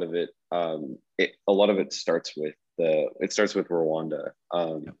of a lot of it, a lot of it starts with Rwanda.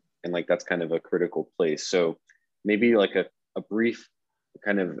 And like that's kind of a critical place. So maybe like a brief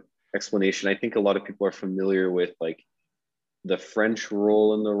kind of explanation. I think a lot of people are familiar with like the French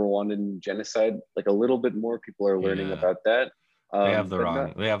role in the Rwandan genocide. Like a little bit more people are learning about that. They have the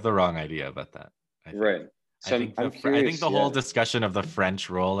wrong idea about that, I think. Right. So I'm curious, I think the whole discussion of the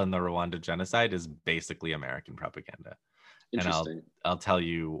French role in the Rwanda genocide is basically American propaganda. And I'll tell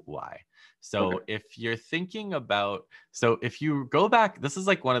you why. So if you're thinking about, so if you go back, this is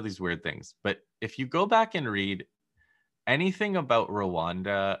like one of these weird things, but if you go back and read anything about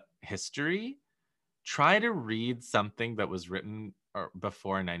Rwanda history, try to read something that was written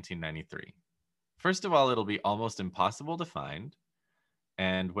before 1993. First of all, it'll be almost impossible to find.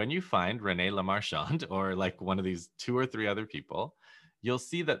 And when you find René Lamarchand or like one of these two or three other people, you'll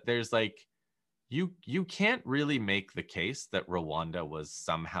see that there's like, you can't really make the case that Rwanda was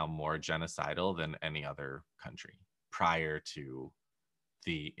somehow more genocidal than any other country prior to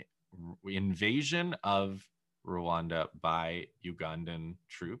the invasion of Rwanda by Ugandan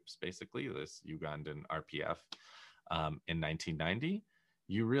troops, basically this Ugandan RPF in 1990.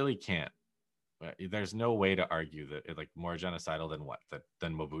 You really can't. There's no way to argue that it, like more genocidal than what?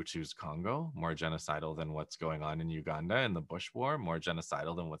 Than Mobutu's Congo, more genocidal than what's going on in Uganda in the Bush War, more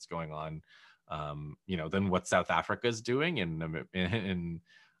genocidal than what's going on, than what South Africa's doing in Namibia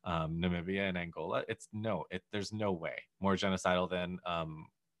and Angola. There's no way more genocidal than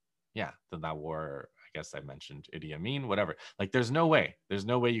that war. I guess I mentioned Idi Amin, whatever. Like there's no way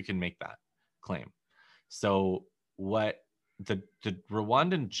you can make that claim. So what the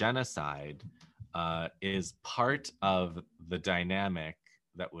Rwandan genocide is part of the dynamic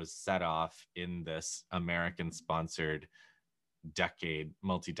that was set off in this American-sponsored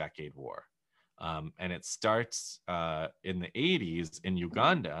multi-decade war. And it starts in the 80s in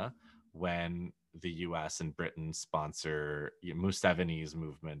Uganda when the US and Britain sponsor Museveni's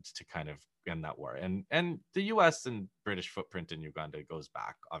movement to kind of end that war. And the US and British footprint in Uganda goes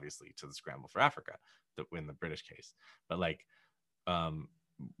back, obviously, to the Scramble for Africa, in the British case. But like,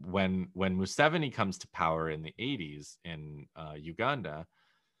 when Museveni comes to power in the 80s in Uganda,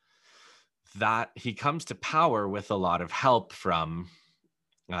 that he comes to power with a lot of help from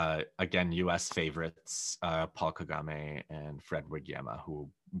again, US favorites, Paul Kagame and Fred Wigema, who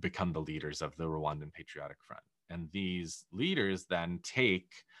become the leaders of the Rwandan Patriotic Front. And these leaders then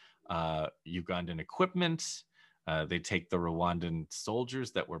take Ugandan equipment. They take the Rwandan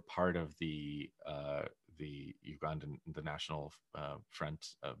soldiers that were part of the National Front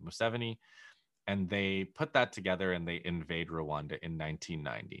of Museveni, and they put that together and they invade Rwanda in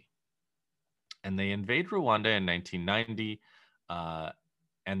 1990. And they invade Rwanda in 1990,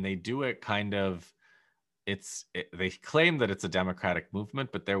 and they do it kind of, they claim that it's a democratic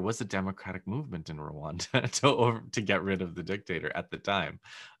movement, but there was a democratic movement in Rwanda to get rid of the dictator at the time,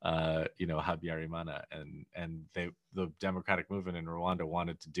 Habyarimana, and the democratic movement in Rwanda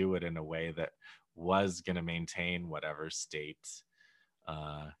wanted to do it in a way that was going to maintain whatever state,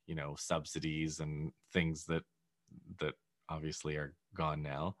 subsidies and things that obviously are gone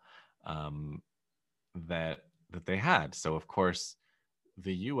now, that they had. So of course,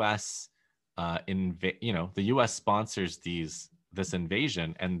 the U.S. The U.S. sponsors this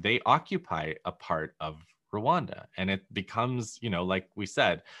invasion, and they occupy a part of Rwanda, and it becomes, like we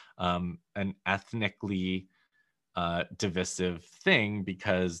said, an ethnically divisive thing,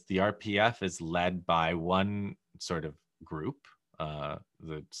 because the RPF is led by one sort of group,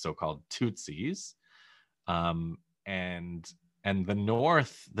 the so-called Tutsis, and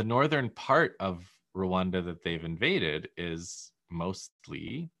the northern part of Rwanda that they've invaded is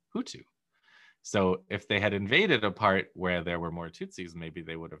mostly Hutu. So if they had invaded a part where there were more Tutsis, maybe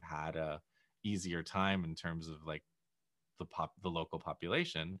they would have had a easier time in terms of like the local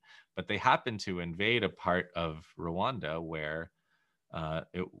population. But they happened to invade a part of Rwanda where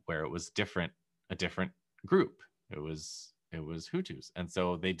it was a different group, it was Hutus. And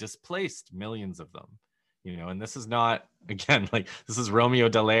so they displaced millions of them, you know. And this is not, again, like, this is Romeo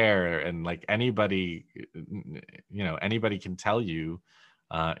Dallaire, and like anybody, you know, anybody can tell you,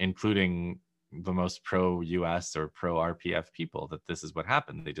 including the most pro-US or pro-RPF people, that this is what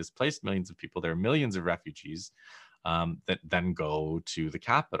happened. They displaced millions of people. There are millions of refugees that then go to the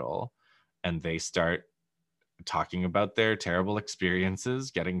capital, and they start talking about their terrible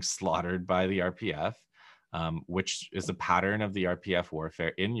experiences getting slaughtered by the RPF, which is a pattern of the RPF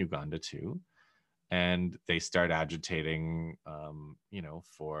warfare in Uganda too. And they start agitating, you know,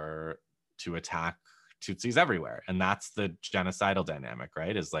 to attack Tutsis everywhere. And that's the genocidal dynamic,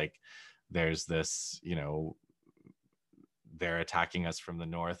 right? Is like, there's this, you know, they're attacking us from the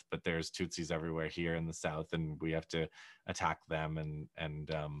north, but there's Tutsis everywhere here in the south, and we have to attack them. And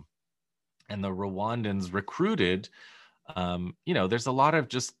the Rwandans recruited, you know, there's a lot of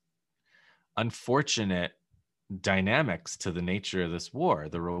just unfortunate dynamics to the nature of this war.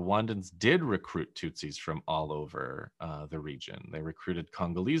 The Rwandans did recruit Tutsis from all over the region. They recruited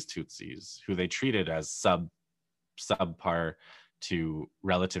Congolese Tutsis, who they treated as subpar to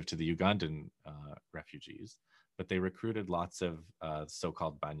relative to the Ugandan refugees. But they recruited lots of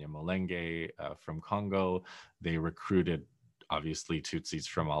so-called Banyamulenge from Congo. They recruited, obviously, Tutsis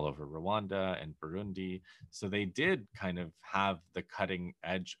from all over Rwanda and Burundi. So they did kind of have the cutting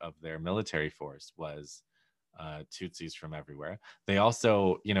edge of their military force was Tutsis from everywhere. They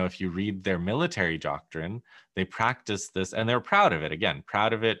also, you know, if you read their military doctrine, they practice this, and they're proud of it. Again,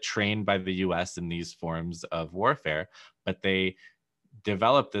 proud of it, trained by the US in these forms of warfare, but they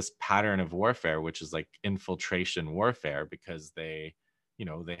developed this pattern of warfare, which is like infiltration warfare, because they, you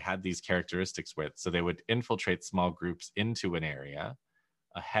know, they had these characteristics with, so they would infiltrate small groups into an area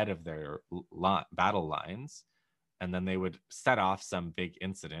ahead of their battle lines, and then they would set off some big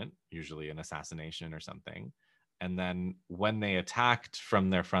incident, usually an assassination or something. And then when they attacked from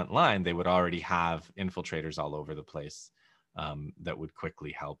their front line, they would already have infiltrators all over the place that would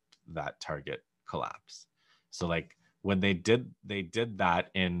quickly help that target collapse. So like when they did that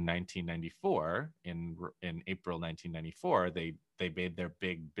in 1994, in April 1994, they made their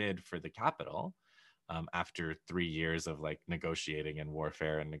big bid for the capital after 3 years of like negotiating and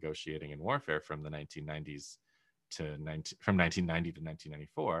warfare from the 1990s from 1990 to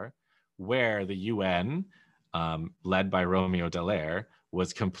 1994, where the UN, led by Romeo Dallaire,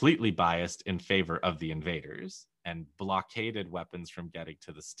 was completely biased in favor of the invaders and blockaded weapons from getting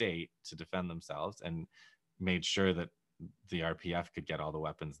to the state to defend themselves, and made sure that the RPF could get all the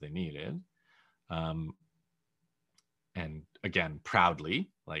weapons they needed. And again,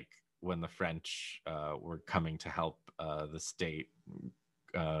 proudly, like when the French were coming to help the state,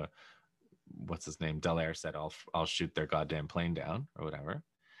 what's his name, Dallaire said, I'll shoot their goddamn plane down, or whatever.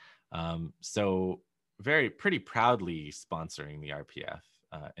 So pretty proudly sponsoring the RPF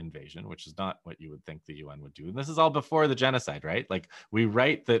invasion, which is not what you would think the UN would do. And this is all before the genocide, right? Like we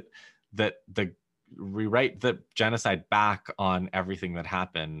write the genocide back on everything that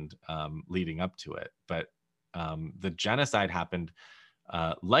happened leading up to it. But the genocide happened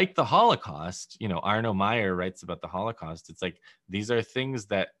like the Holocaust. You know, Arno Meyer writes about the Holocaust. It's like, these are things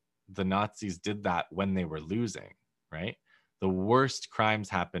that the Nazis did that when they were losing, right? The worst crimes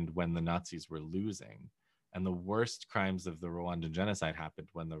happened when the Nazis were losing. And the worst crimes of the Rwandan genocide happened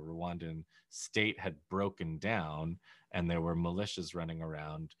when the Rwandan state had broken down and there were militias running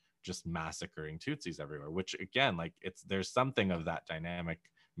around just massacring Tutsis everywhere, which again, like there's something of that dynamic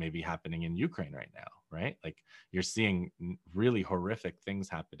maybe happening in Ukraine right now, right? Like you're seeing really horrific things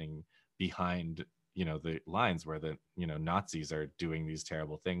happening behind, you know, the lines where the, you know, Nazis are doing these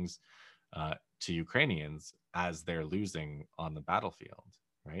terrible things to Ukrainians as they're losing on the battlefield,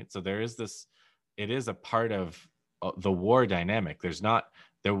 right? So there is this, it is a part of the war dynamic. There's not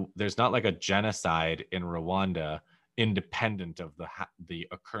like a genocide in Rwanda independent of the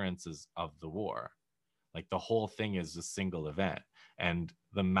occurrences of the war. Like the whole thing is a single event. And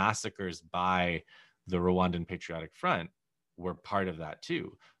the massacres by the Rwandan Patriotic Front were part of that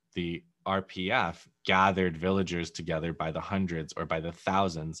too. The RPF gathered villagers together by the hundreds or by the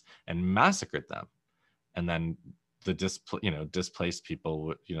thousands and massacred them. And then the displaced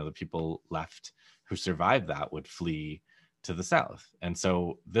people, you know, the people left who survived that would flee to the south. And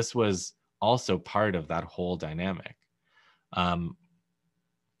so this was also part of that whole dynamic.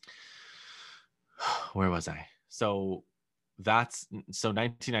 Where was I? So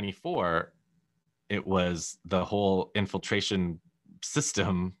 1994, it was the whole infiltration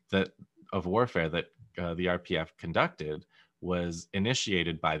system of warfare that the RPF conducted was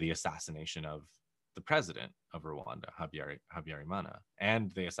initiated by the assassination of the president of Rwanda, Habyarimana,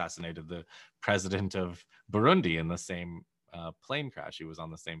 and they assassinated the president of Burundi in the same plane crash. He was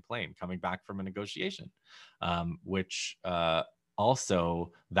on the same plane coming back from a negotiation, which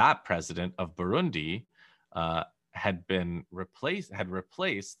also that president of Burundi had replaced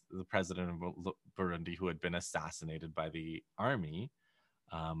the president of Burundi, who had been assassinated by the army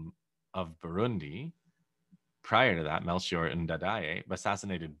of Burundi. Prior to that, Melchior Ndadaye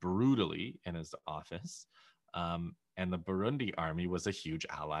assassinated brutally in his office, and the Burundi army was a huge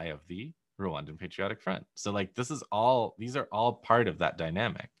ally of the Rwandan Patriotic Front. So like these are all part of that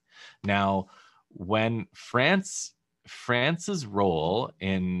dynamic. Now, when France's role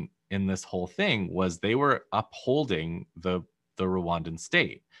in this whole thing was they were upholding the Rwandan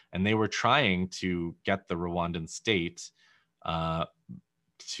state, and they were trying to get the Rwandan state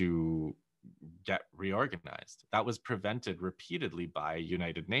to get reorganized. That was prevented repeatedly by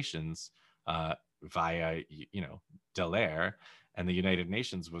United Nations via, Dallaire, and the United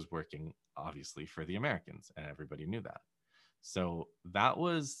Nations was working obviously for the Americans, and everybody knew that. So that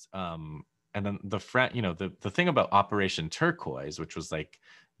was, and then the thing about Operation Turquoise, which was like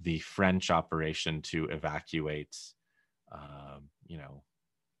the French operation to evacuate,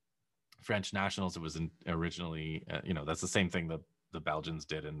 French nationals. It was originally, that's the same thing that the Belgians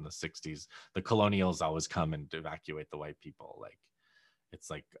did in the 60s. The colonials always come and evacuate the white people. Like it's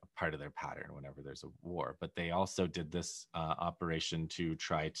like a part of their pattern whenever there's a war. But they also did this operation to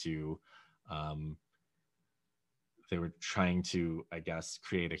try to, they were trying to, I guess,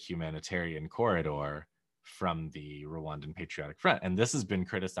 create a humanitarian corridor from the Rwandan Patriotic Front. And this has been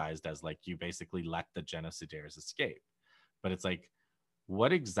criticized as like, you basically let the genocidaires escape. But it's like,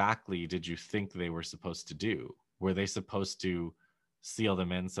 what exactly did you think they were supposed to do? Were they supposed to seal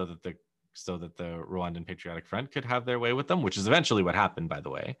them in so that the Rwandan Patriotic Front could have their way with them, which is eventually what happened, by the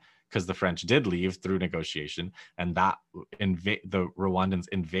way, because the French did leave through negotiation, and that the Rwandans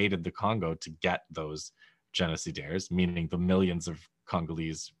invaded the Congo to get those genocidaires, meaning the millions of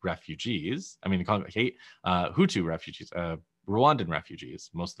Congolese refugees. I mean, Hutu refugees, Rwandan refugees,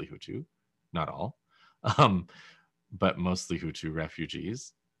 mostly Hutu, not all, but mostly Hutu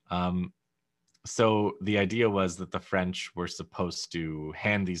refugees. So the idea was that the French were supposed to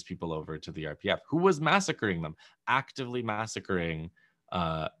hand these people over to the RPF, who was massacring them, actively massacring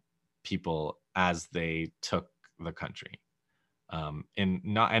people as they took the country.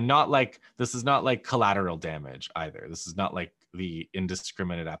 Not like, this is not like collateral damage either. This is not like the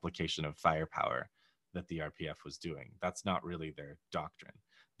indiscriminate application of firepower that the RPF was doing. That's not really their doctrine.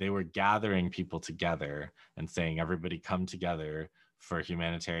 They were gathering people together and saying, everybody come together for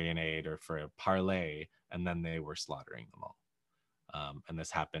humanitarian aid or for a parley, and then they were slaughtering them all. And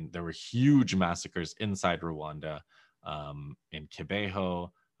this happened. There were huge massacres inside Rwanda, in Kibeho,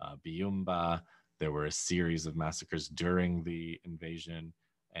 Byumba. There were a series of massacres during the invasion.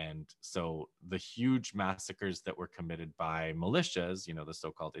 And so the huge massacres that were committed by militias, the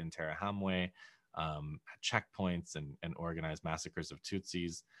so-called Interahamwe, checkpoints and organized massacres of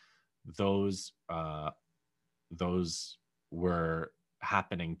Tutsis, those were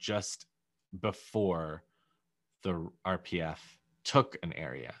happening just before the RPF took an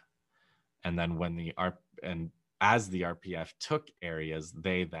area. And then as the RPF took areas,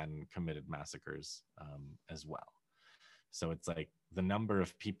 they then committed massacres as well. So it's like the number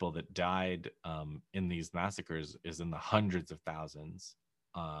of people that died in these massacres is in the hundreds of thousands.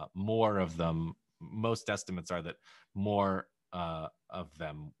 More of them, most estimates are that more of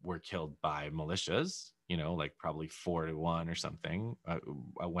them were killed by militias, like probably 4-1 or something.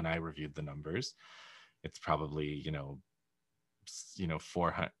 When I reviewed the numbers, it's probably,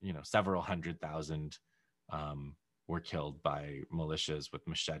 several 100,000 were killed by militias with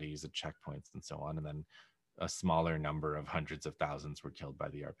machetes at checkpoints and so on. And then a smaller number of hundreds of thousands were killed by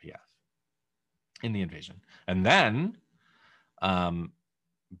the RPF in the invasion. And then,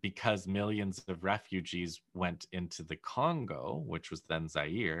 because millions of refugees went into the Congo, which was then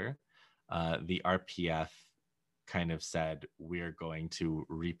Zaire, the RPF kind of said, we're going to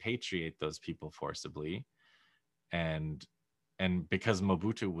repatriate those people forcibly. And because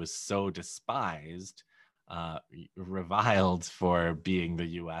Mobutu was so despised, reviled for being the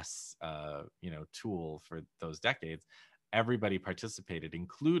US tool for those decades, everybody participated,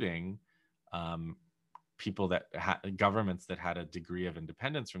 including people that governments that had a degree of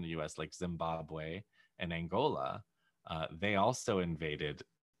independence from the US, like Zimbabwe and Angola. They also invaded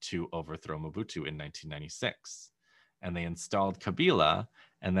to overthrow Mobutu in 1996, and they installed Kabila.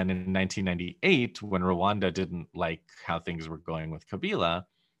 And then in 1998, when Rwanda didn't like how things were going with Kabila,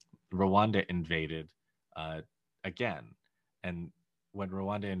 Rwanda invaded again. And when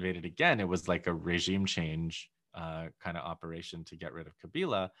Rwanda invaded again, it was like a regime change kind of operation to get rid of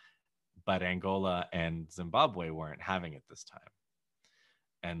Kabila, but Angola and Zimbabwe weren't having it this time.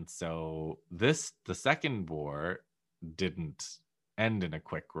 And so the second war didn't end in a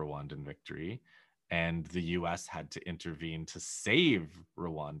quick Rwandan victory, and the US had to intervene to save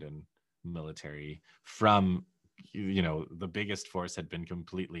Rwandan military from, the biggest force had been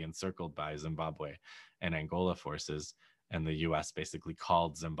completely encircled by Zimbabwe and Angola forces, and the US basically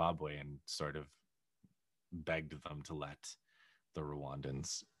called Zimbabwe and sort of begged them to let the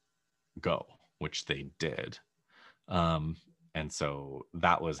Rwandans go, which they did. And so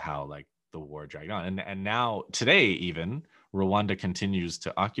that was how like the war dragged on. And now today, even Rwanda continues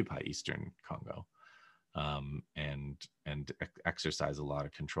to occupy Eastern Congo, and exercise a lot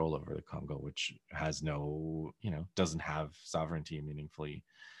of control over the Congo, which has no, doesn't have sovereignty meaningfully,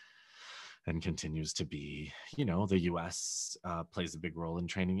 and continues to be, the US plays a big role in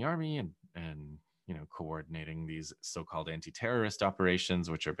training the army and coordinating these so-called anti-terrorist operations,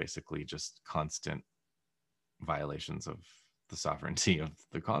 which are basically just constant violations of the sovereignty of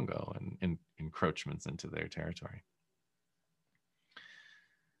the Congo and encroachments into their territory.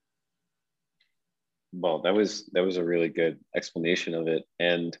 Well, that was a really good explanation of it.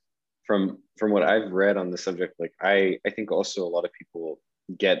 And from what I've read on the subject, like I think also a lot of people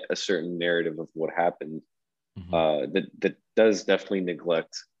get a certain narrative of what happened, that does definitely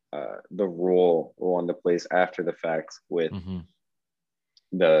neglect the role Rwanda plays after the fact with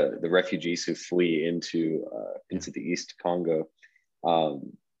the refugees who flee into the East Congo.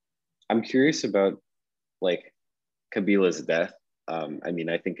 I'm curious about like Kabila's death. I mean,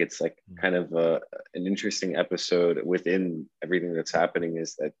 I think it's like kind of an interesting episode within everything that's happening,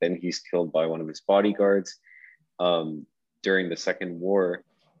 is that then he's killed by one of his bodyguards during the Second War.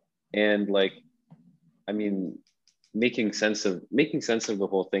 And like, I mean, making sense of the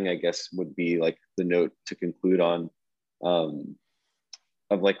whole thing, I guess, would be like the note to conclude on,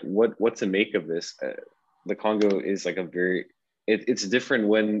 of like what to make of this. The Congo is like a very, it's different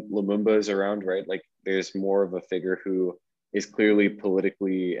when Lumumba is around, right? Like there's more of a figure who is clearly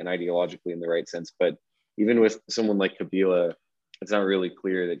politically and ideologically in the right sense. But even with someone like Kabila, it's not really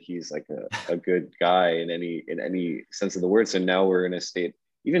clear that he's like a good guy in any sense of the word. So now we're in a state,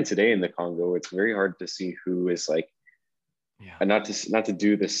 even today in the Congo, it's very hard to see who is like, and not to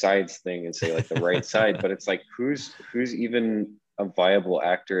do the sides thing and say like the right side, but it's like who's even a viable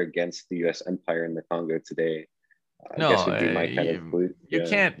actor against the US empire in the Congo today. I guess would be my kind of clue. You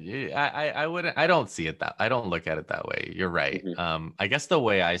can't. I wouldn't. I don't see it that. I don't look at it that way. You're right. I guess the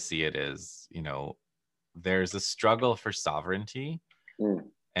way I see it is, there's a struggle for sovereignty,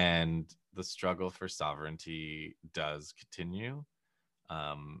 and the struggle for sovereignty does continue.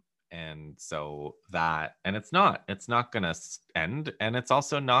 And so that, and it's not gonna end, and it's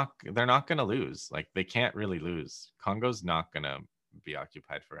also not. They're not gonna lose. Like they can't really lose. Congo's not gonna be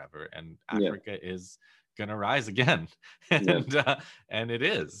occupied forever, and Africa is gonna rise again, and it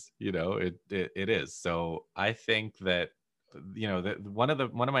is, it is. So I think that that one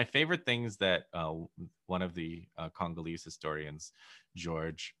of my favorite things that one of the Congolese historians,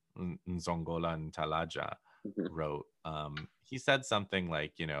 George Nzongola Ntalaja, wrote. He said something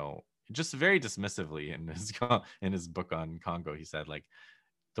like, just very dismissively in his book on Congo. He said like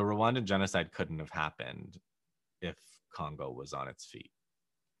the Rwandan genocide couldn't have happened if Congo was on its feet.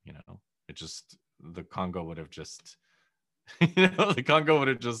 The Congo would have just, the Congo would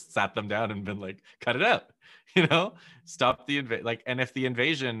have just sat them down and been like, cut it out, stop the invasion. Like, and if the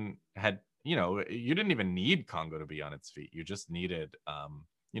invasion had, you didn't even need Congo to be on its feet. You just needed,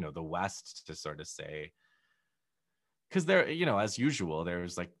 the West to sort of say, because there, as usual, there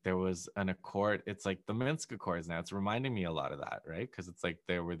was an accord. It's like the Minsk Accords now. It's reminding me a lot of that, right? Because it's like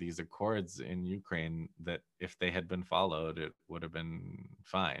there were these accords in Ukraine that if they had been followed, it would have been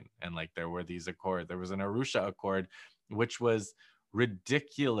fine. And like there were these accords. There was an Arusha Accord, which was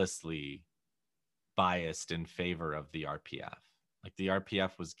ridiculously biased in favor of the RPF. Like the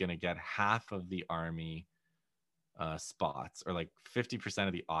RPF was going to get half of the army spots, or like 50%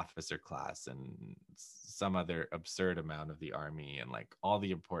 of the officer class, and some other absurd amount of the army, and like all the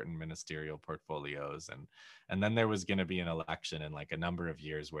important ministerial portfolios, and then there was going to be an election in like a number of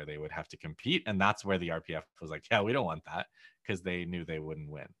years where they would have to compete, and that's where the RPF was like, yeah, we don't want that, because they knew they wouldn't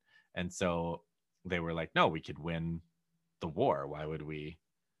win. And so they were like, no, we could win the war. Why would we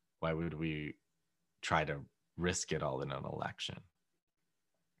try to risk it all in an election?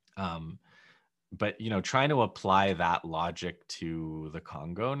 But trying to apply that logic to the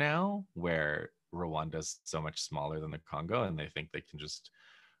Congo now, where Rwanda's so much smaller than the Congo, and they think they can just,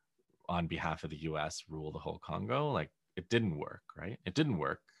 on behalf of the US, rule the whole Congo, like it didn't work, right? It didn't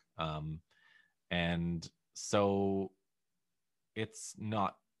work. And so it's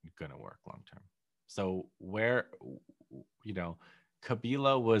not going to work long term. So where, you know,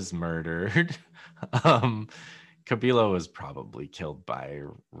 Kabila was murdered. Kabila was probably killed by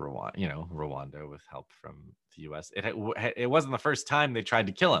Rwanda with help from the U.S. It wasn't the first time they tried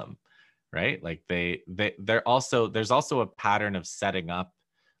to kill him, right? Like there's also a pattern of setting up,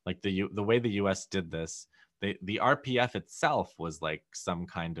 like the way the U.S. did this. The RPF itself was like some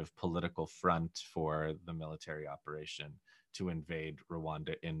kind of political front for the military operation to invade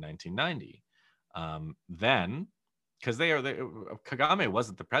Rwanda in 1990. Then, because Kagame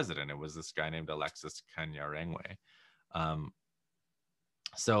wasn't the president; it was this guy named Alexis Kanyarengwe.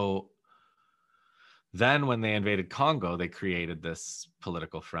 So then, when they invaded Congo, they created this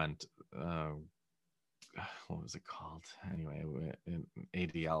political front. What was it called? Anyway,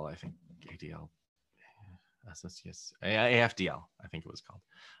 ADL, I think ADL. AFDL, I think it was called,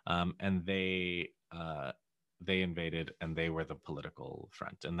 and they invaded, and they were the political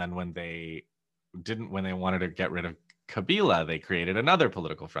front. And then when they wanted to get rid of Kabila, they created another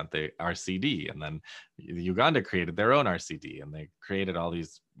political front, the RCD, and then Uganda created their own RCD, and they created all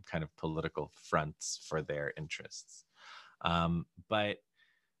these kind of political fronts for their interests. But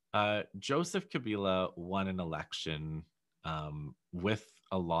Joseph Kabila won an election with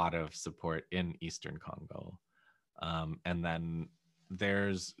a lot of support in Eastern Congo, and then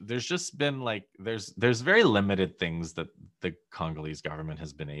there's just been like there's very limited things that the Congolese government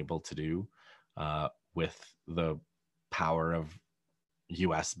has been able to do with the power of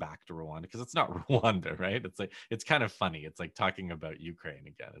US backed Rwanda, because it's not Rwanda, right? It's like, it's kind of funny. It's like talking about Ukraine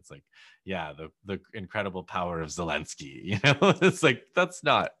again. It's like, yeah, the incredible power of Zelensky, you know, it's like, that's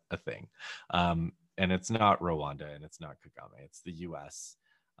not a thing. And it's not Rwanda, and it's not Kagame, it's the US.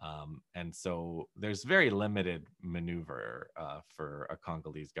 And so there's very limited maneuver for a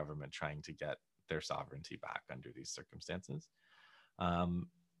Congolese government trying to get their sovereignty back under these circumstances.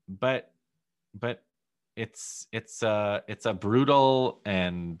 But it's a brutal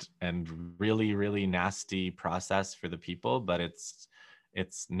and really, really nasty process for the people, but it's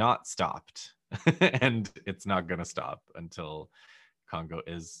not stopped. And it's not going to stop until Congo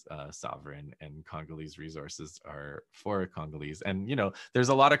is sovereign and Congolese resources are for Congolese. And, you know, there's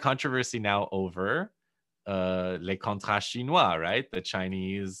a lot of controversy now over les contrats chinois, right? The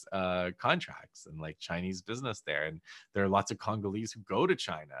Chinese contracts and like Chinese business there. And there are lots of Congolese who go to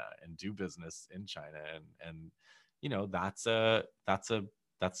China and do business in China. And you know, that's going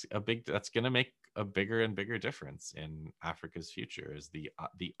to make a bigger and bigger difference in Africa's future, is the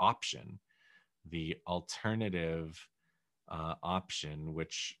option, the alternative option,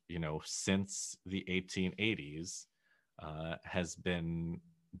 which, you know, since the 1880s has been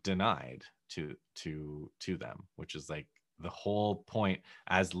denied to them, which is like the whole point,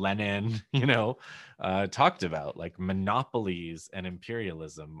 as Lenin, you know, talked about, like monopolies and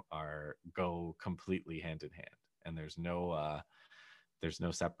imperialism go completely hand in hand, and there's no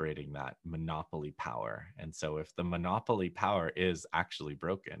separating that monopoly power. And so if the monopoly power is actually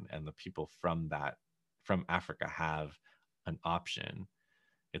broken and the people from Africa have an option,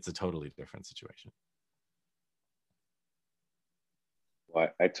 it's a totally different situation. Well,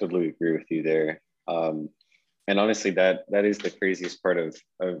 I totally agree with you there. And honestly, that is the craziest part of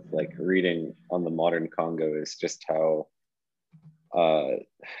like reading on the modern Congo, is just how, I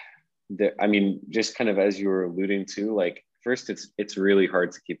mean, just kind of as you were alluding to, like first it's really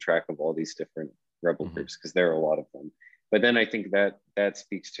hard to keep track of all these different rebel groups, because there are a lot of them. But then I think that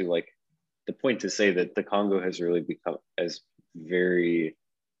speaks to like the point to say that the Congo has really become as very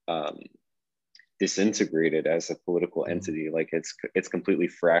disintegrated as a political entity. Like it's completely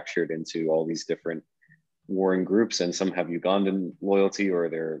fractured into all these different warring groups, and some have Ugandan loyalty, or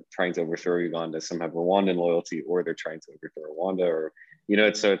they're trying to overthrow Uganda. Some have Rwandan loyalty, or they're trying to overthrow Rwanda, or, you know,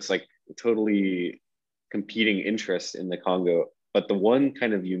 it's like totally competing interests in the Congo. But the one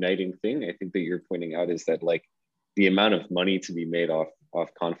kind of uniting thing I think that you're pointing out is that like the amount of money to be made off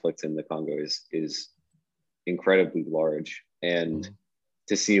conflict in the Congo is incredibly large. And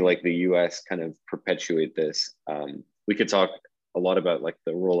to see like the US kind of perpetuate this, we could talk a lot about like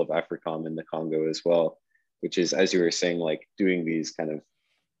the role of AFRICOM in the Congo as well, which is, as you were saying, like doing these kind of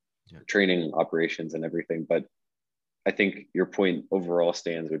training operations and everything. But I think your point overall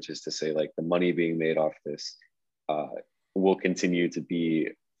stands, which is to say like the money being made off this will continue to be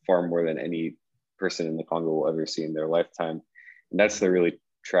far more than any person in the Congo will ever see in their lifetime. And that's the really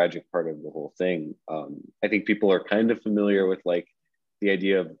tragic part of the whole thing. I think people are kind of familiar with like the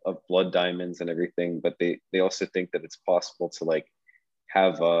idea of blood diamonds and everything, but they also think that it's possible to like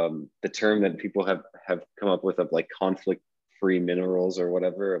have the term that people have come up with of like conflict-free minerals or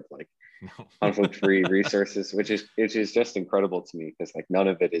whatever, of like No. conflict-free resources, which is just incredible to me because like none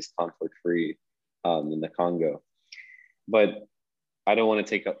of it is conflict-free in the Congo. But I don't want to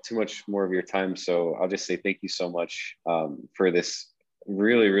take up too much more of your time, so I'll just say thank you so much for this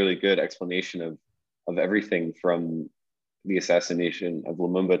really, really good explanation of everything from the assassination of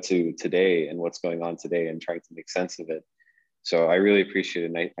Lumumba to today and what's going on today and trying to make sense of it. So I really appreciate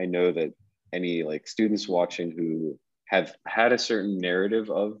it. And I know that any like students watching who have had a certain narrative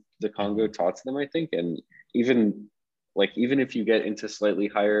of the Congo taught to them, I think, and even if you get into slightly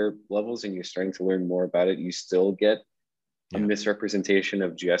higher levels and you're starting to learn more about it, you still get a misrepresentation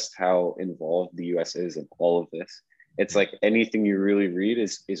of just how involved the US is in all of this. It's like anything you really read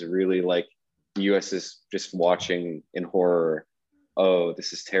is really like the US is just watching in horror. Oh,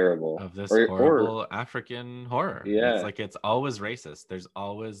 this is terrible. Of this horrible African horror. Yeah. It's like it's always racist. There's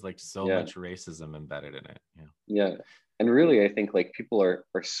always like so Yeah. much racism embedded in it. Yeah. Yeah. And really, I think like people are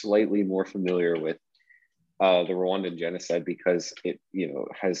slightly more familiar with the Rwandan genocide because it,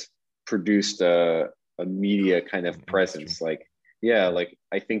 has produced a media kind of presence. Like, yeah, like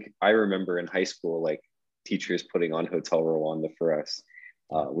I think I remember in high school, like teachers putting on Hotel Rwanda for us,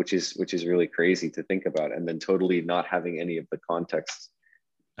 which is really crazy to think about, and then totally not having any of the context.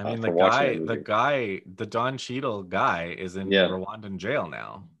 I mean, for watching the Don Cheadle guy is in Rwandan jail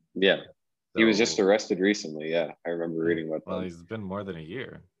now. Yeah. So, he was just arrested recently. Yeah. I remember reading about that. Well, he's been more than a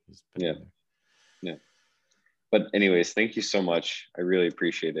year. He's been yeah. Yeah. But anyways, thank you so much. I really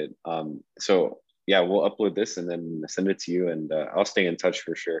appreciate it. So yeah, we'll upload this and then send it to you, and I'll stay in touch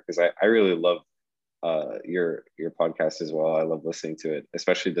for sure because I really love your podcast as well. I love listening to it,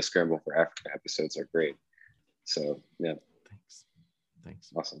 especially the Scramble for Africa episodes are great. So yeah.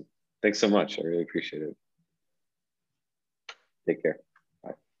 Thanks. Awesome. Thanks so much. I really appreciate it. Take care.